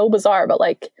 it's so bizarre, but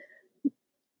like,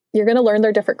 you're going to learn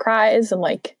their different cries and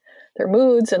like their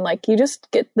moods. And like, you just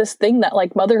get this thing that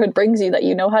like motherhood brings you, that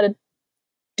you know how to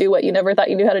do what you never thought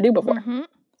you knew how to do before. Mm-hmm.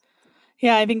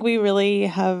 Yeah. I think we really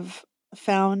have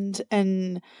found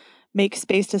and make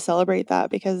space to celebrate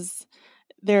that, because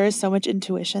there is so much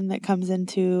intuition that comes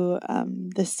into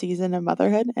this season of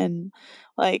motherhood. And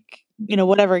like,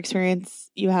 whatever experience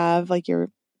you have, like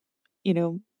you're,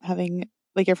 having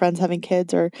like your friends having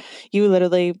kids, or you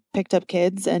literally picked up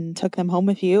kids and took them home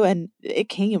with you, and it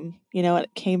came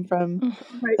from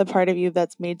the part of you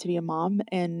that's made to be a mom.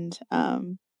 And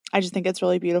I just think it's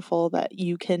really beautiful that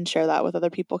you can share that with other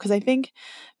people. Because I think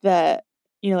that,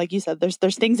 like you said, there's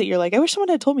things that you're like, I wish someone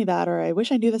had told me that, or I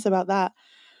wish I knew this about that.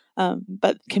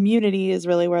 But community is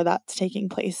really where that's taking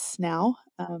place now,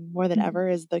 more than ever,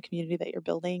 is the community that you're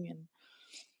building. And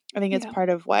I think it's part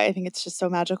of why I think it's just so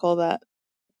magical that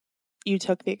you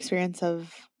took your experience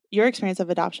of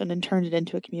adoption and turned it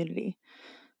into a community.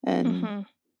 And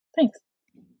thanks.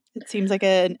 It seems like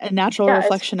a natural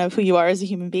reflection of who you are as a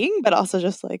human being, but also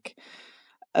just like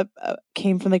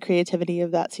came from the creativity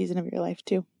of that season of your life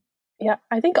too. Yeah,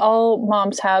 I think all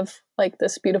moms have like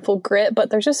this beautiful grit, but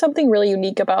there's just something really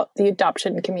unique about the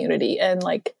adoption community. And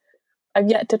like, I've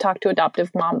yet to talk to an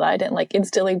adoptive mom that I didn't like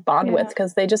instantly bond with,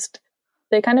 because they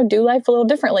kind of do life a little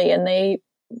differently, and they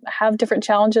have different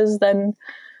challenges than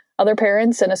other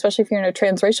parents. And especially if you're in a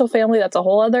transracial family, that's a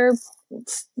whole other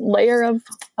layer of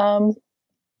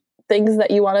things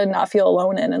that you want to not feel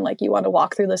alone in. And like, you want to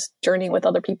walk through this journey with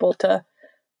other people to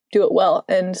do it well.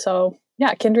 And so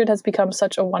yeah, Kindred has become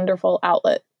such a wonderful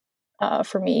outlet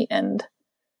for me, and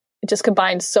it just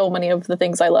combines so many of the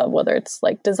things I love, whether it's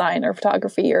like design or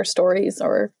photography or stories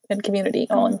and community,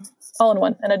 all in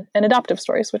one, and adoptive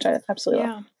stories, which I absolutely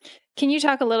love. Can you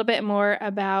talk a little bit more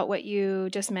about what you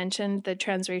just mentioned, the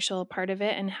transracial part of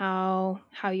it, and how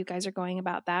you guys are going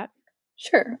about that?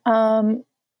 Sure.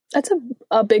 That's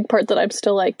a big part that I'm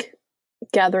still like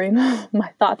gathering my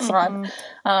thoughts on.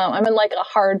 I'm in like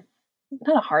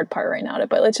not a hard part right now,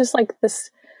 but it's just like this.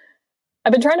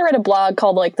 I've been trying to write a blog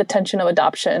called like The Tension of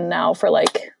Adoption now for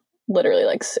like literally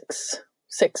like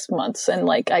six months, and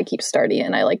like I keep starting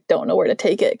and I like don't know where to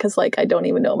take it, because like I don't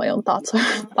even know what my own thoughts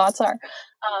are.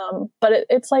 But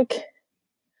it's like,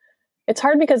 it's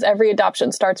hard because every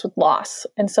adoption starts with loss,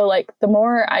 and so like the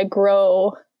more I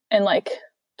grow and like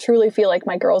truly feel like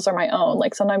my girls are my own,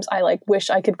 like sometimes I like wish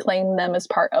I could claim them as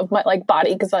part of my like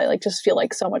body, because I like just feel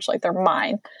like so much like they're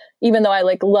mine, even though I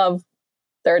like love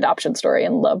their adoption story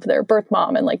and love their birth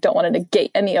mom and like don't want to negate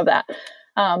any of that.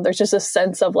 There's just a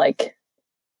sense of like,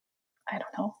 I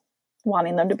don't know,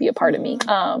 wanting them to be a part of me.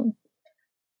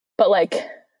 But like,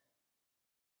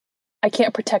 I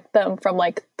can't protect them from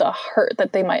like the hurt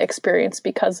that they might experience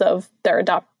because of their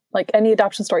like any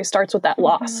adoption story starts with that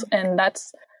loss. And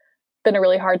that's been a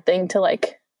really hard thing to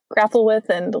like grapple with,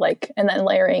 and then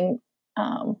layering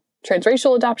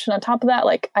transracial adoption on top of that.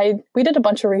 Like we did a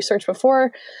bunch of research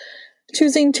before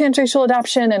choosing transracial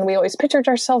adoption, and we always pictured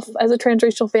ourselves as a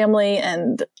transracial family,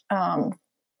 and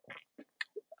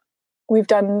we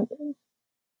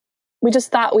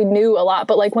just thought we knew a lot,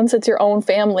 but like once it's your own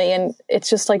family, and it's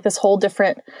just like this whole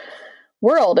different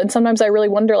world. And sometimes I really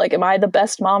wonder, like, am I the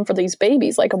best mom for these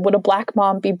babies? Like, would a Black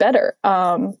mom be better?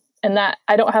 And that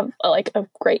I don't have like a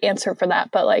great answer for that,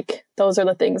 but like, those are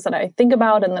the things that I think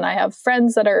about. And then I have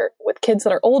friends that are with kids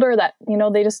that are older that,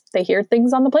 they hear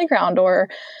things on the playground, or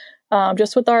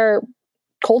just with our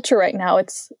culture right now,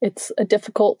 it's a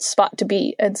difficult spot to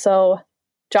be. And so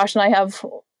Josh and I have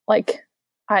like,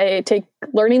 I take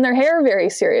learning their hair very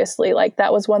seriously. Like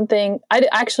that was one thing. I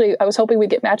was hoping we'd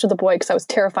get matched with a boy because I was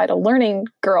terrified of learning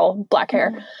girl black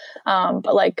hair.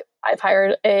 But like I've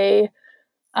hired a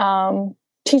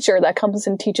teacher that comes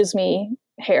and teaches me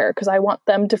hair because I want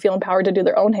them to feel empowered to do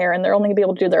their own hair, and they're only gonna be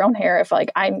able to do their own hair if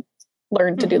like I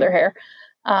learn to do their hair.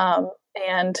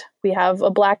 And we have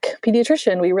a black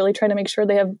pediatrician. We really try to make sure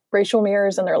they have racial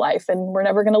mirrors in their life. And we're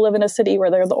never going to live in a city where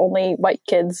they're the only white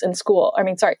kids in school.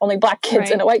 Only black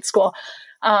kids in a white school.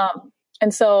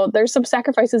 And so there's some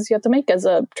sacrifices you have to make as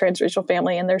a transracial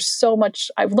family. And there's so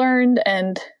much I've learned.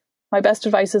 And my best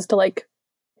advice is to like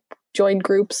join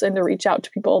groups and to reach out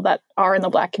to people that are in the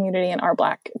black community and are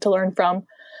black to learn from.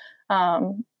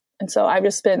 And so I've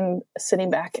just been sitting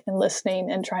back and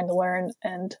listening and trying to learn.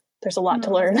 And there's a lot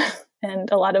to learn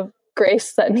and a lot of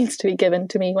grace that needs to be given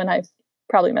to me when I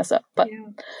probably mess up. But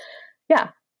yeah,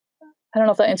 I don't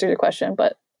know if that answers your question,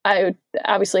 but I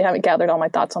obviously haven't gathered all my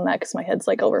thoughts on that because my head's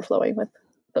like overflowing with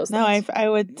those things. I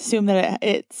would assume that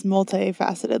it's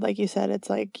multifaceted. Like you said, it's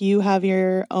like you have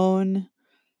your own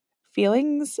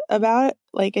feelings about it,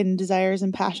 like and desires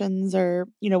and passions or,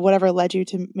 whatever led you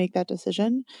to make that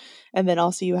decision. And then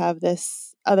also you have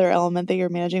this other element that you're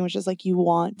managing, which is like you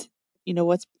want,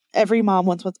 every mom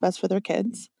wants what's best for their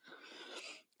kids.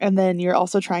 And then you're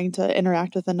also trying to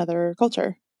interact with another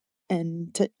culture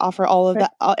and to offer all of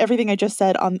that, everything I just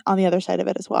said on the other side of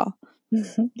it as well.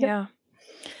 Yeah.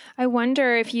 I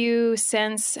wonder if you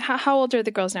sense, how old are the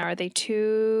girls now? Are they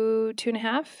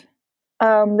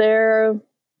 2.5? They're a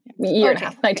year and a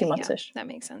half, 19 months-ish. That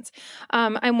makes sense.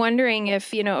 I'm wondering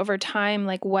if, over time,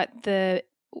 like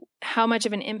how much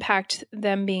of an impact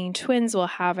them being twins will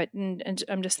have it. And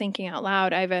I'm just thinking out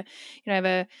loud. I have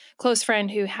a close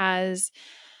friend who has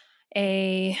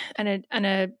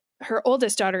her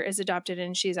oldest daughter is adopted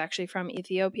and she's actually from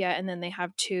Ethiopia. And then they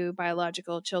have 2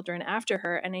 biological children after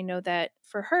her. And I know that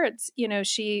for her, it's,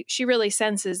 she really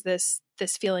senses this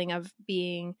feeling of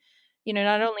being,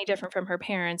 not only different from her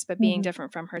parents, but being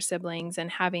different from her siblings and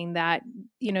having that,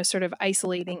 sort of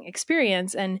isolating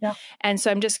experience. And so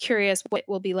I'm just curious what it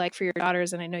will be like for your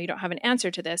daughters. And I know you don't have an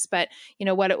answer to this, but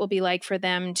what it will be like for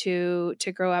them to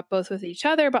grow up both with each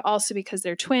other, but also because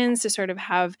they're twins to sort of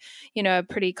have, a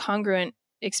pretty congruent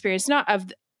experience, not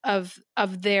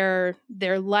of their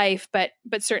life, but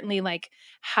certainly like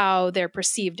how they're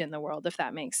perceived in the world, if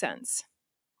that makes sense.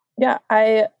 Yeah.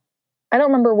 I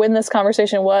don't remember when this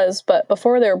conversation was, but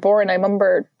before they were born, I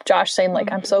remember Josh saying like,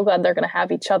 I'm so glad they're going to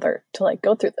have each other to like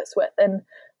go through this with. And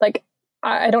like,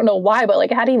 I don't know why, but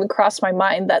like it hadn't even crossed my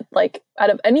mind that like out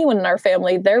of anyone in our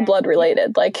family, they're blood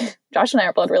related. Like Josh and I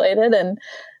are blood related and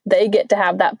they get to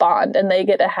have that bond and they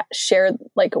get to share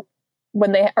like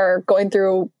when they are going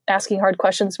through asking hard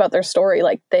questions about their story,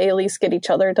 like they at least get each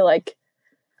other to like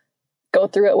go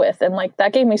through it with. And like,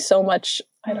 that gave me so much,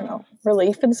 I don't know,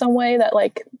 relief in some way that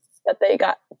like,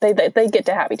 that they get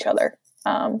to have each other,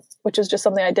 which is just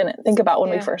something I didn't think about when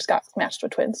we first got matched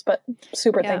with twins, but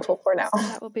super thankful for now.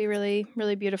 That will be really,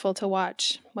 really beautiful to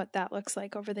watch what that looks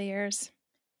like over the years.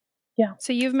 Yeah.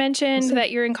 So you've mentioned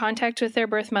that you're in contact with their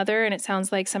birth mother, and it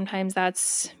sounds like sometimes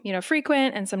that's,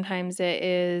 frequent and sometimes it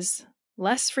is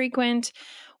less frequent.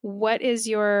 What is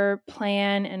your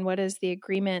plan and what is the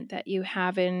agreement that you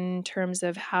have in terms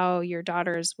of how your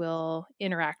daughters will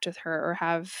interact with her or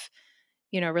have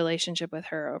relationship with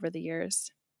her over the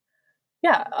years?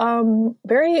 Yeah.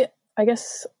 I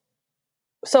guess,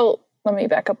 so let me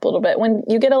back up a little bit. When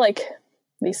you get to like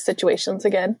these situations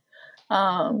again,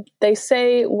 they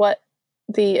say what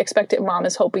the expectant mom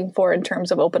is hoping for in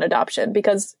terms of open adoption,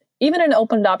 because even in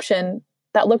open adoption,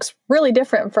 that looks really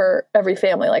different for every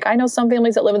family. Like I know some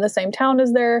families that live in the same town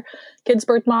as their kid's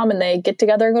birth mom and they get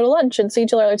together and go to lunch and see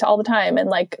each other all the time. And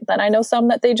like, then I know some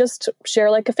that they just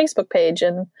share like a Facebook page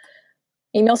and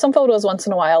email some photos once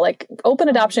in a while. Like open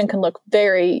adoption can look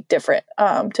very different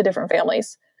to different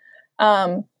families.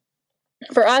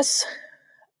 For us,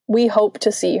 we hope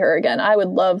to see her again. I would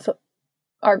love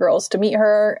our girls to meet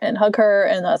her and hug her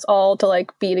and us all to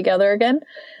like be together again.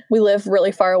 We live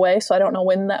really far away, so I don't know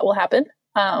when that will happen.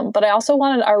 But I also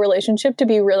wanted our relationship to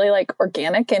be really like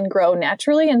organic and grow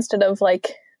naturally instead of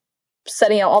like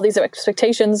setting out all these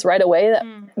expectations right away that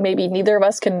maybe neither of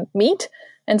us can meet.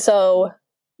 And so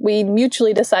we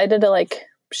mutually decided to like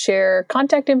share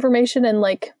contact information and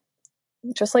like,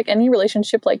 just like any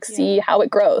relationship, like see how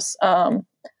it grows.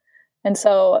 And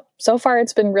so far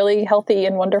it's been really healthy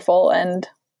and wonderful. And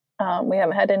we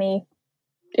haven't had any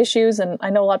issues. And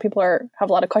I know a lot of people have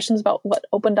a lot of questions about what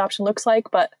open adoption looks like,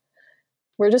 but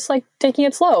we're just like taking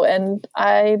it slow. And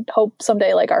I hope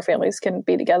someday like our families can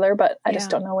be together, but I just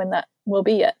don't know when that will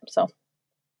be yet. So.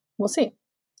 we'll see.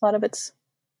 A lot of it's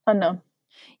unknown.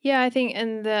 Yeah, I think,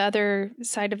 and the other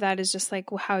side of that is just like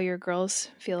how your girls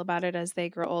feel about it as they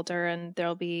grow older, and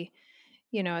there'll be,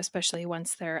 especially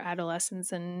once they're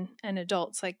adolescents and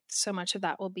adults, like so much of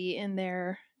that will be in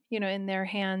their, in their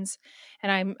hands.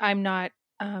 And I'm not,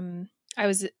 I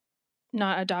was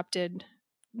not adopted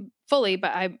fully,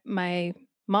 but my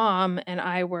mom and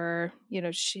I were,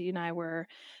 she and I were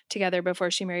together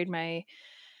before she married my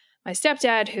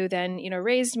stepdad, who then,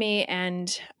 raised me.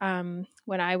 And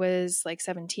when I was like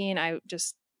 17, I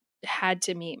just had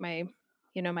to meet my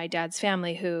dad's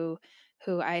family, who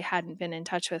I hadn't been in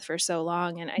touch with for so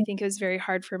long. And I think it was very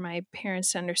hard for my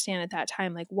parents to understand at that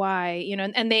time, like why,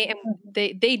 and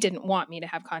they didn't want me to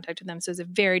have contact with them. So it was a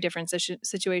very different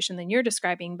situation than you're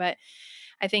describing. But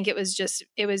I think it was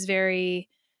very,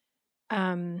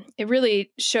 it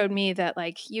really showed me that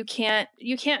like you can't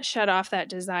shut off that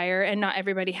desire, and not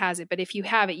everybody has it, but if you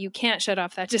have it, you can't shut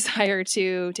off that desire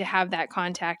to have that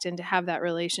contact and to have that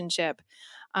relationship.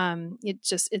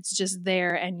 It's just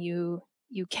there, and you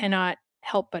cannot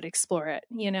help but explore it,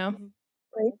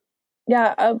 Right.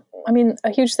 Yeah. I mean, a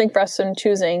huge thing for us in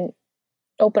choosing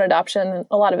open adoption,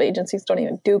 a lot of agencies don't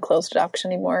even do closed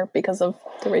adoption anymore because of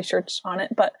the research on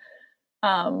it, but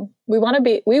we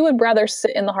would rather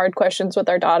sit in the hard questions with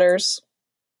our daughters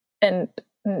and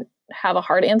have a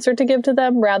hard answer to give to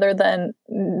them rather than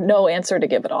no answer to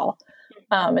give at all,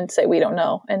 and say we don't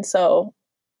know. And so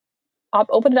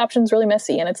open adoption is really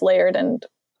messy, and it's layered, and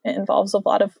it involves a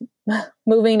lot of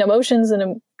moving emotions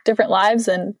and different lives.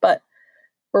 But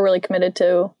we're really committed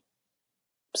to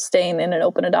staying in an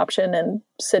open adoption and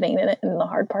sitting in it in the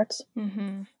hard parts.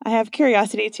 Mm-hmm. I have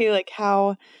curiosity too, like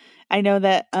how I know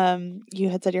that you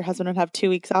had said your husband would have 2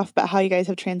 weeks off, but how you guys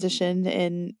have transitioned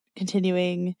in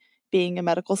continuing being a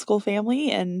medical school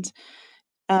family and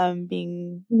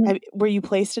were you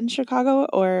placed in Chicago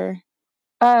or?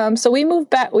 So we moved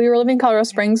back. We were living in Colorado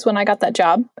Springs when I got that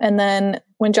job. And then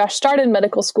when Josh started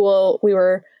medical school, we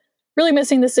were really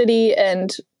missing the city,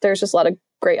 and there's just a lot of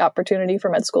great opportunity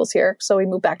for med schools here. So we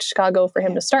moved back to Chicago for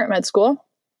him to start med school.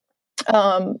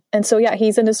 And so, yeah,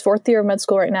 he's in his 4th year of med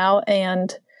school right now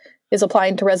and is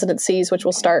applying to residencies, which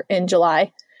will start in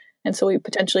July. And so we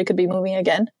potentially could be moving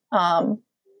again.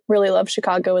 Really love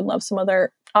Chicago and love some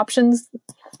other options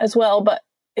as well. But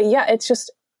yeah, it's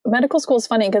just medical school is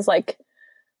funny because like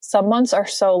some months are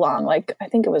so long. Like I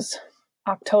think it was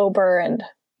October and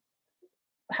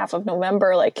half of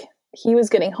November, like he was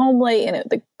getting home late, and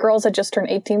the girls had just turned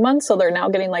 18 months. So they're now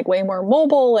getting like way more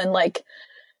mobile, and like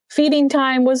feeding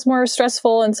time was more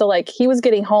stressful. And so like he was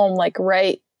getting home like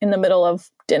right in the middle of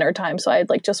dinner time. So I had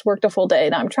like just worked a full day.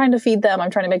 Now I'm trying to feed them. I'm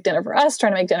trying to make dinner for us,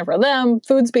 trying to make dinner for them.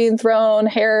 Food's being thrown,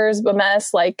 hair's a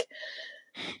mess. Like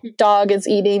dog is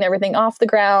eating everything off the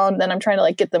ground. Then I'm trying to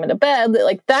like get them into bed.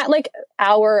 Like that like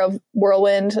hour of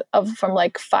whirlwind from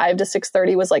like 5 to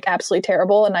 6:30 was like absolutely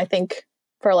terrible. And I think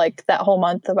for like that whole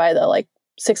month, by the like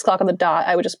 6 o'clock on the dot,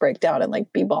 I would just break down and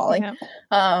like be bawling.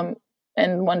 Yeah.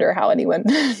 And wonder how anyone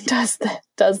does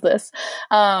this.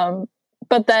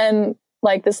 But then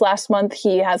like this last month,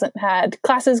 he hasn't had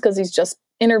classes because he's just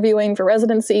interviewing for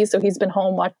residency. So he's been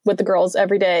home with the girls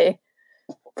every day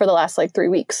for the last like 3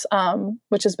 weeks,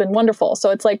 which has been wonderful. So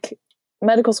it's like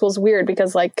medical school is weird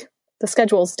because like the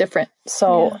schedule is different.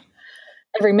 So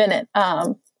every minute,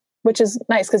 which is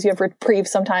nice because you have reprieve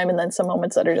sometime and then some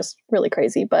moments that are just really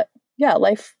crazy. But yeah,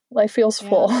 life feels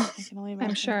full.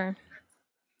 I'm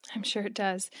sure it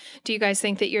does. Do you guys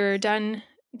think that you're done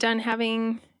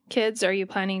having kids? Are you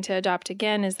planning to adopt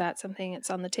again? Is that something that's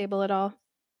on the table at all?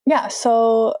 Yeah.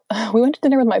 So we went to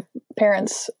dinner with my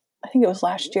parents. I think it was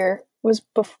last year. It was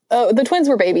the twins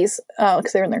were babies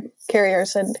because they were in their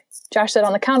carriers. And Josh said,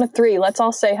 on the count of 3, let's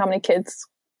all say how many kids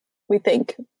we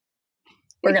think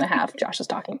we're going to have. Josh is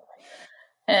talking.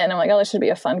 And I'm like, oh, this should be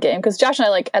a fun game. Because Josh and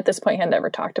I, like, at this point had never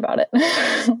talked about it,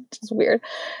 which is weird.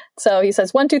 So he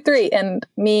says 1, 2, 3. And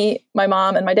me, my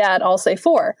mom, and my dad all say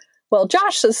 4. Well,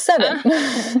 Josh says 7.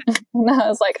 And I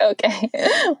was like, okay,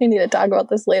 we need to talk about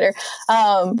this later.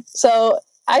 So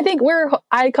I think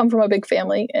I come from a big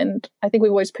family, and I think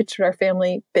we've always pictured our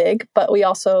family big, but we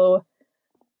also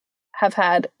have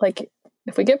had, like,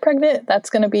 if we get pregnant, that's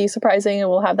going to be surprising, and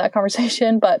we'll have that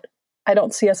conversation, but I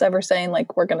don't see us ever saying,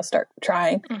 like, we're going to start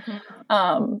trying.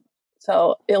 Mm-hmm.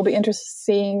 So it'll be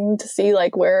interesting to see,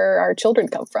 like, where our children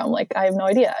come from. Like, I have no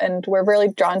idea. And we're really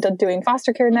drawn to doing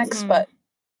foster care next, mm-hmm. but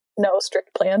no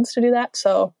strict plans to do that.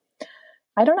 So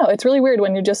I don't know. It's really weird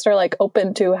when you just are, like,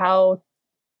 open to how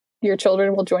your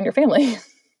children will join your family.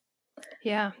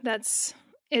 Yeah, it's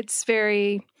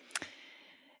very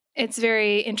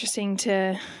interesting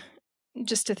to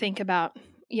think about,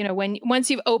 once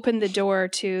you've opened the door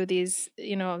to these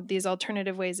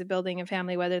alternative ways of building a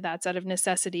family, whether that's out of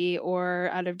necessity or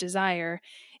out of desire,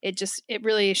 it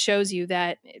really shows you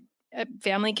that a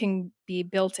family can be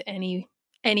built any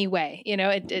way.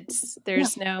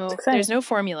 There's no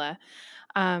formula.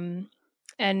 And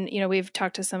we've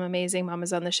talked to some amazing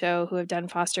mamas on the show who have done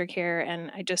foster care,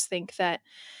 and I just think that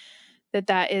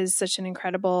is such an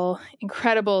incredible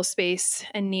space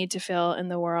and need to fill in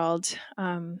the world.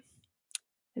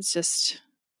 It's just,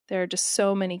 there are just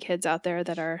so many kids out there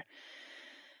that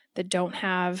don't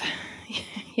have,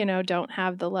 don't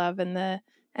have the love and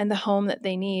the home that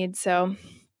they need. So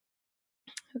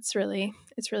it's really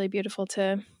beautiful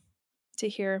to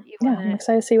hear. I'm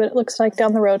excited to see what it looks like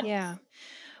down the road. Yeah.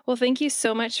 Well, thank you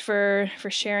so much for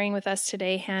sharing with us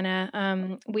today,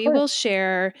 Hannah. We will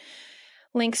share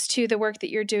links to the work that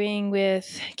you're doing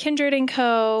with Kindred &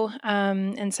 Co.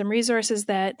 And some resources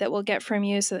that we'll get from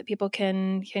you so that people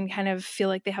can kind of feel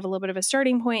like they have a little bit of a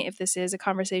starting point if this is a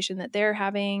conversation that they're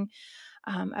having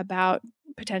about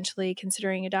potentially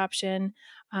considering adoption.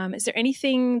 Is there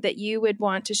anything that you would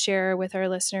want to share with our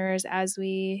listeners as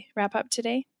we wrap up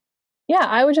today? Yeah,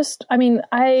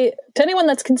 to anyone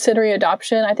that's considering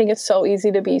adoption, I think it's so easy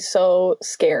to be so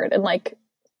scared. And like,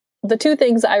 the two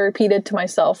things I repeated to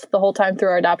myself the whole time through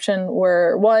our adoption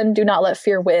were, one, do not let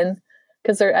fear win,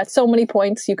 because there at so many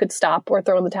points you could stop or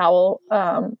throw in the towel.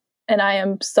 And I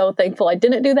am so thankful I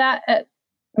didn't do that at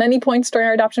many points during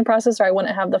our adoption process, or I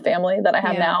wouldn't have the family that I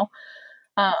have now.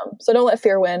 So don't let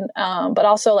fear win. But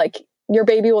also, like, your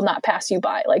baby will not pass you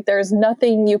by. Like, there's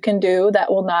nothing you can do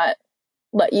that will not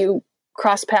let you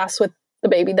cross paths with the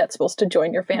baby that's supposed to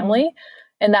join your family.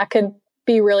 Mm-hmm. And that could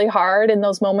be really hard in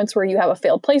those moments where you have a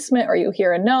failed placement or you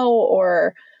hear a no,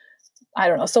 or I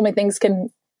don't know, so many things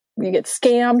you get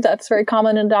scammed. That's very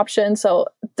common in adoption. So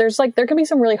there can be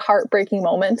some really heartbreaking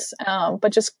moments,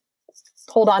 but just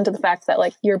hold on to the fact that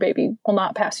like your baby will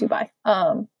not pass you by.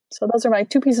 So those are my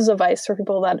two pieces of advice for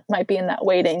people that might be in that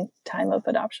waiting time of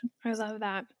adoption. I love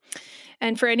that.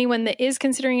 And for anyone that is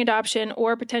considering adoption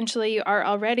or potentially are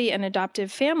already an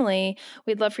adoptive family,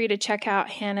 we'd love for you to check out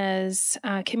Hannah's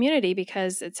community,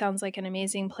 because it sounds like an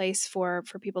amazing place for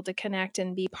people to connect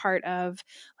and be part of,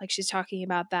 like she's talking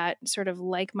about, that sort of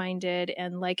like-minded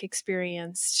and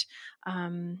like-experienced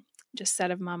just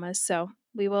set of mamas. So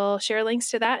we will share links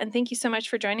to that. And thank you so much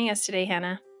for joining us today,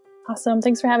 Hannah. Awesome.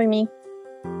 Thanks for having me.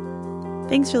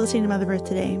 Thanks for listening to Mother Birth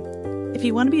Today. If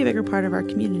you want to be a bigger part of our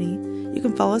community, you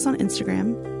can follow us on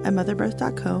Instagram at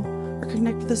motherbirth.co or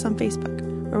connect with us on Facebook,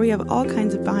 where we have all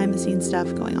kinds of behind-the-scenes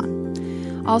stuff going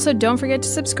on. Also, don't forget to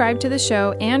subscribe to the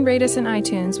show and rate us in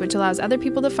iTunes, which allows other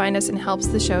people to find us and helps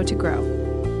the show to grow.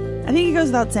 I think it goes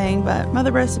without saying, but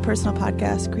Mother Birth is a personal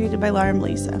podcast created by Laura and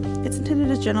Melissa. It's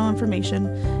intended as general information.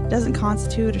 It doesn't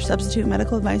constitute or substitute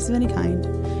medical advice of any kind.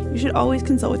 You should always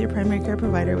consult with your primary care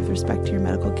provider with respect to your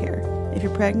medical care if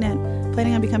you're pregnant,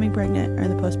 planning on becoming pregnant, or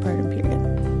in the postpartum period.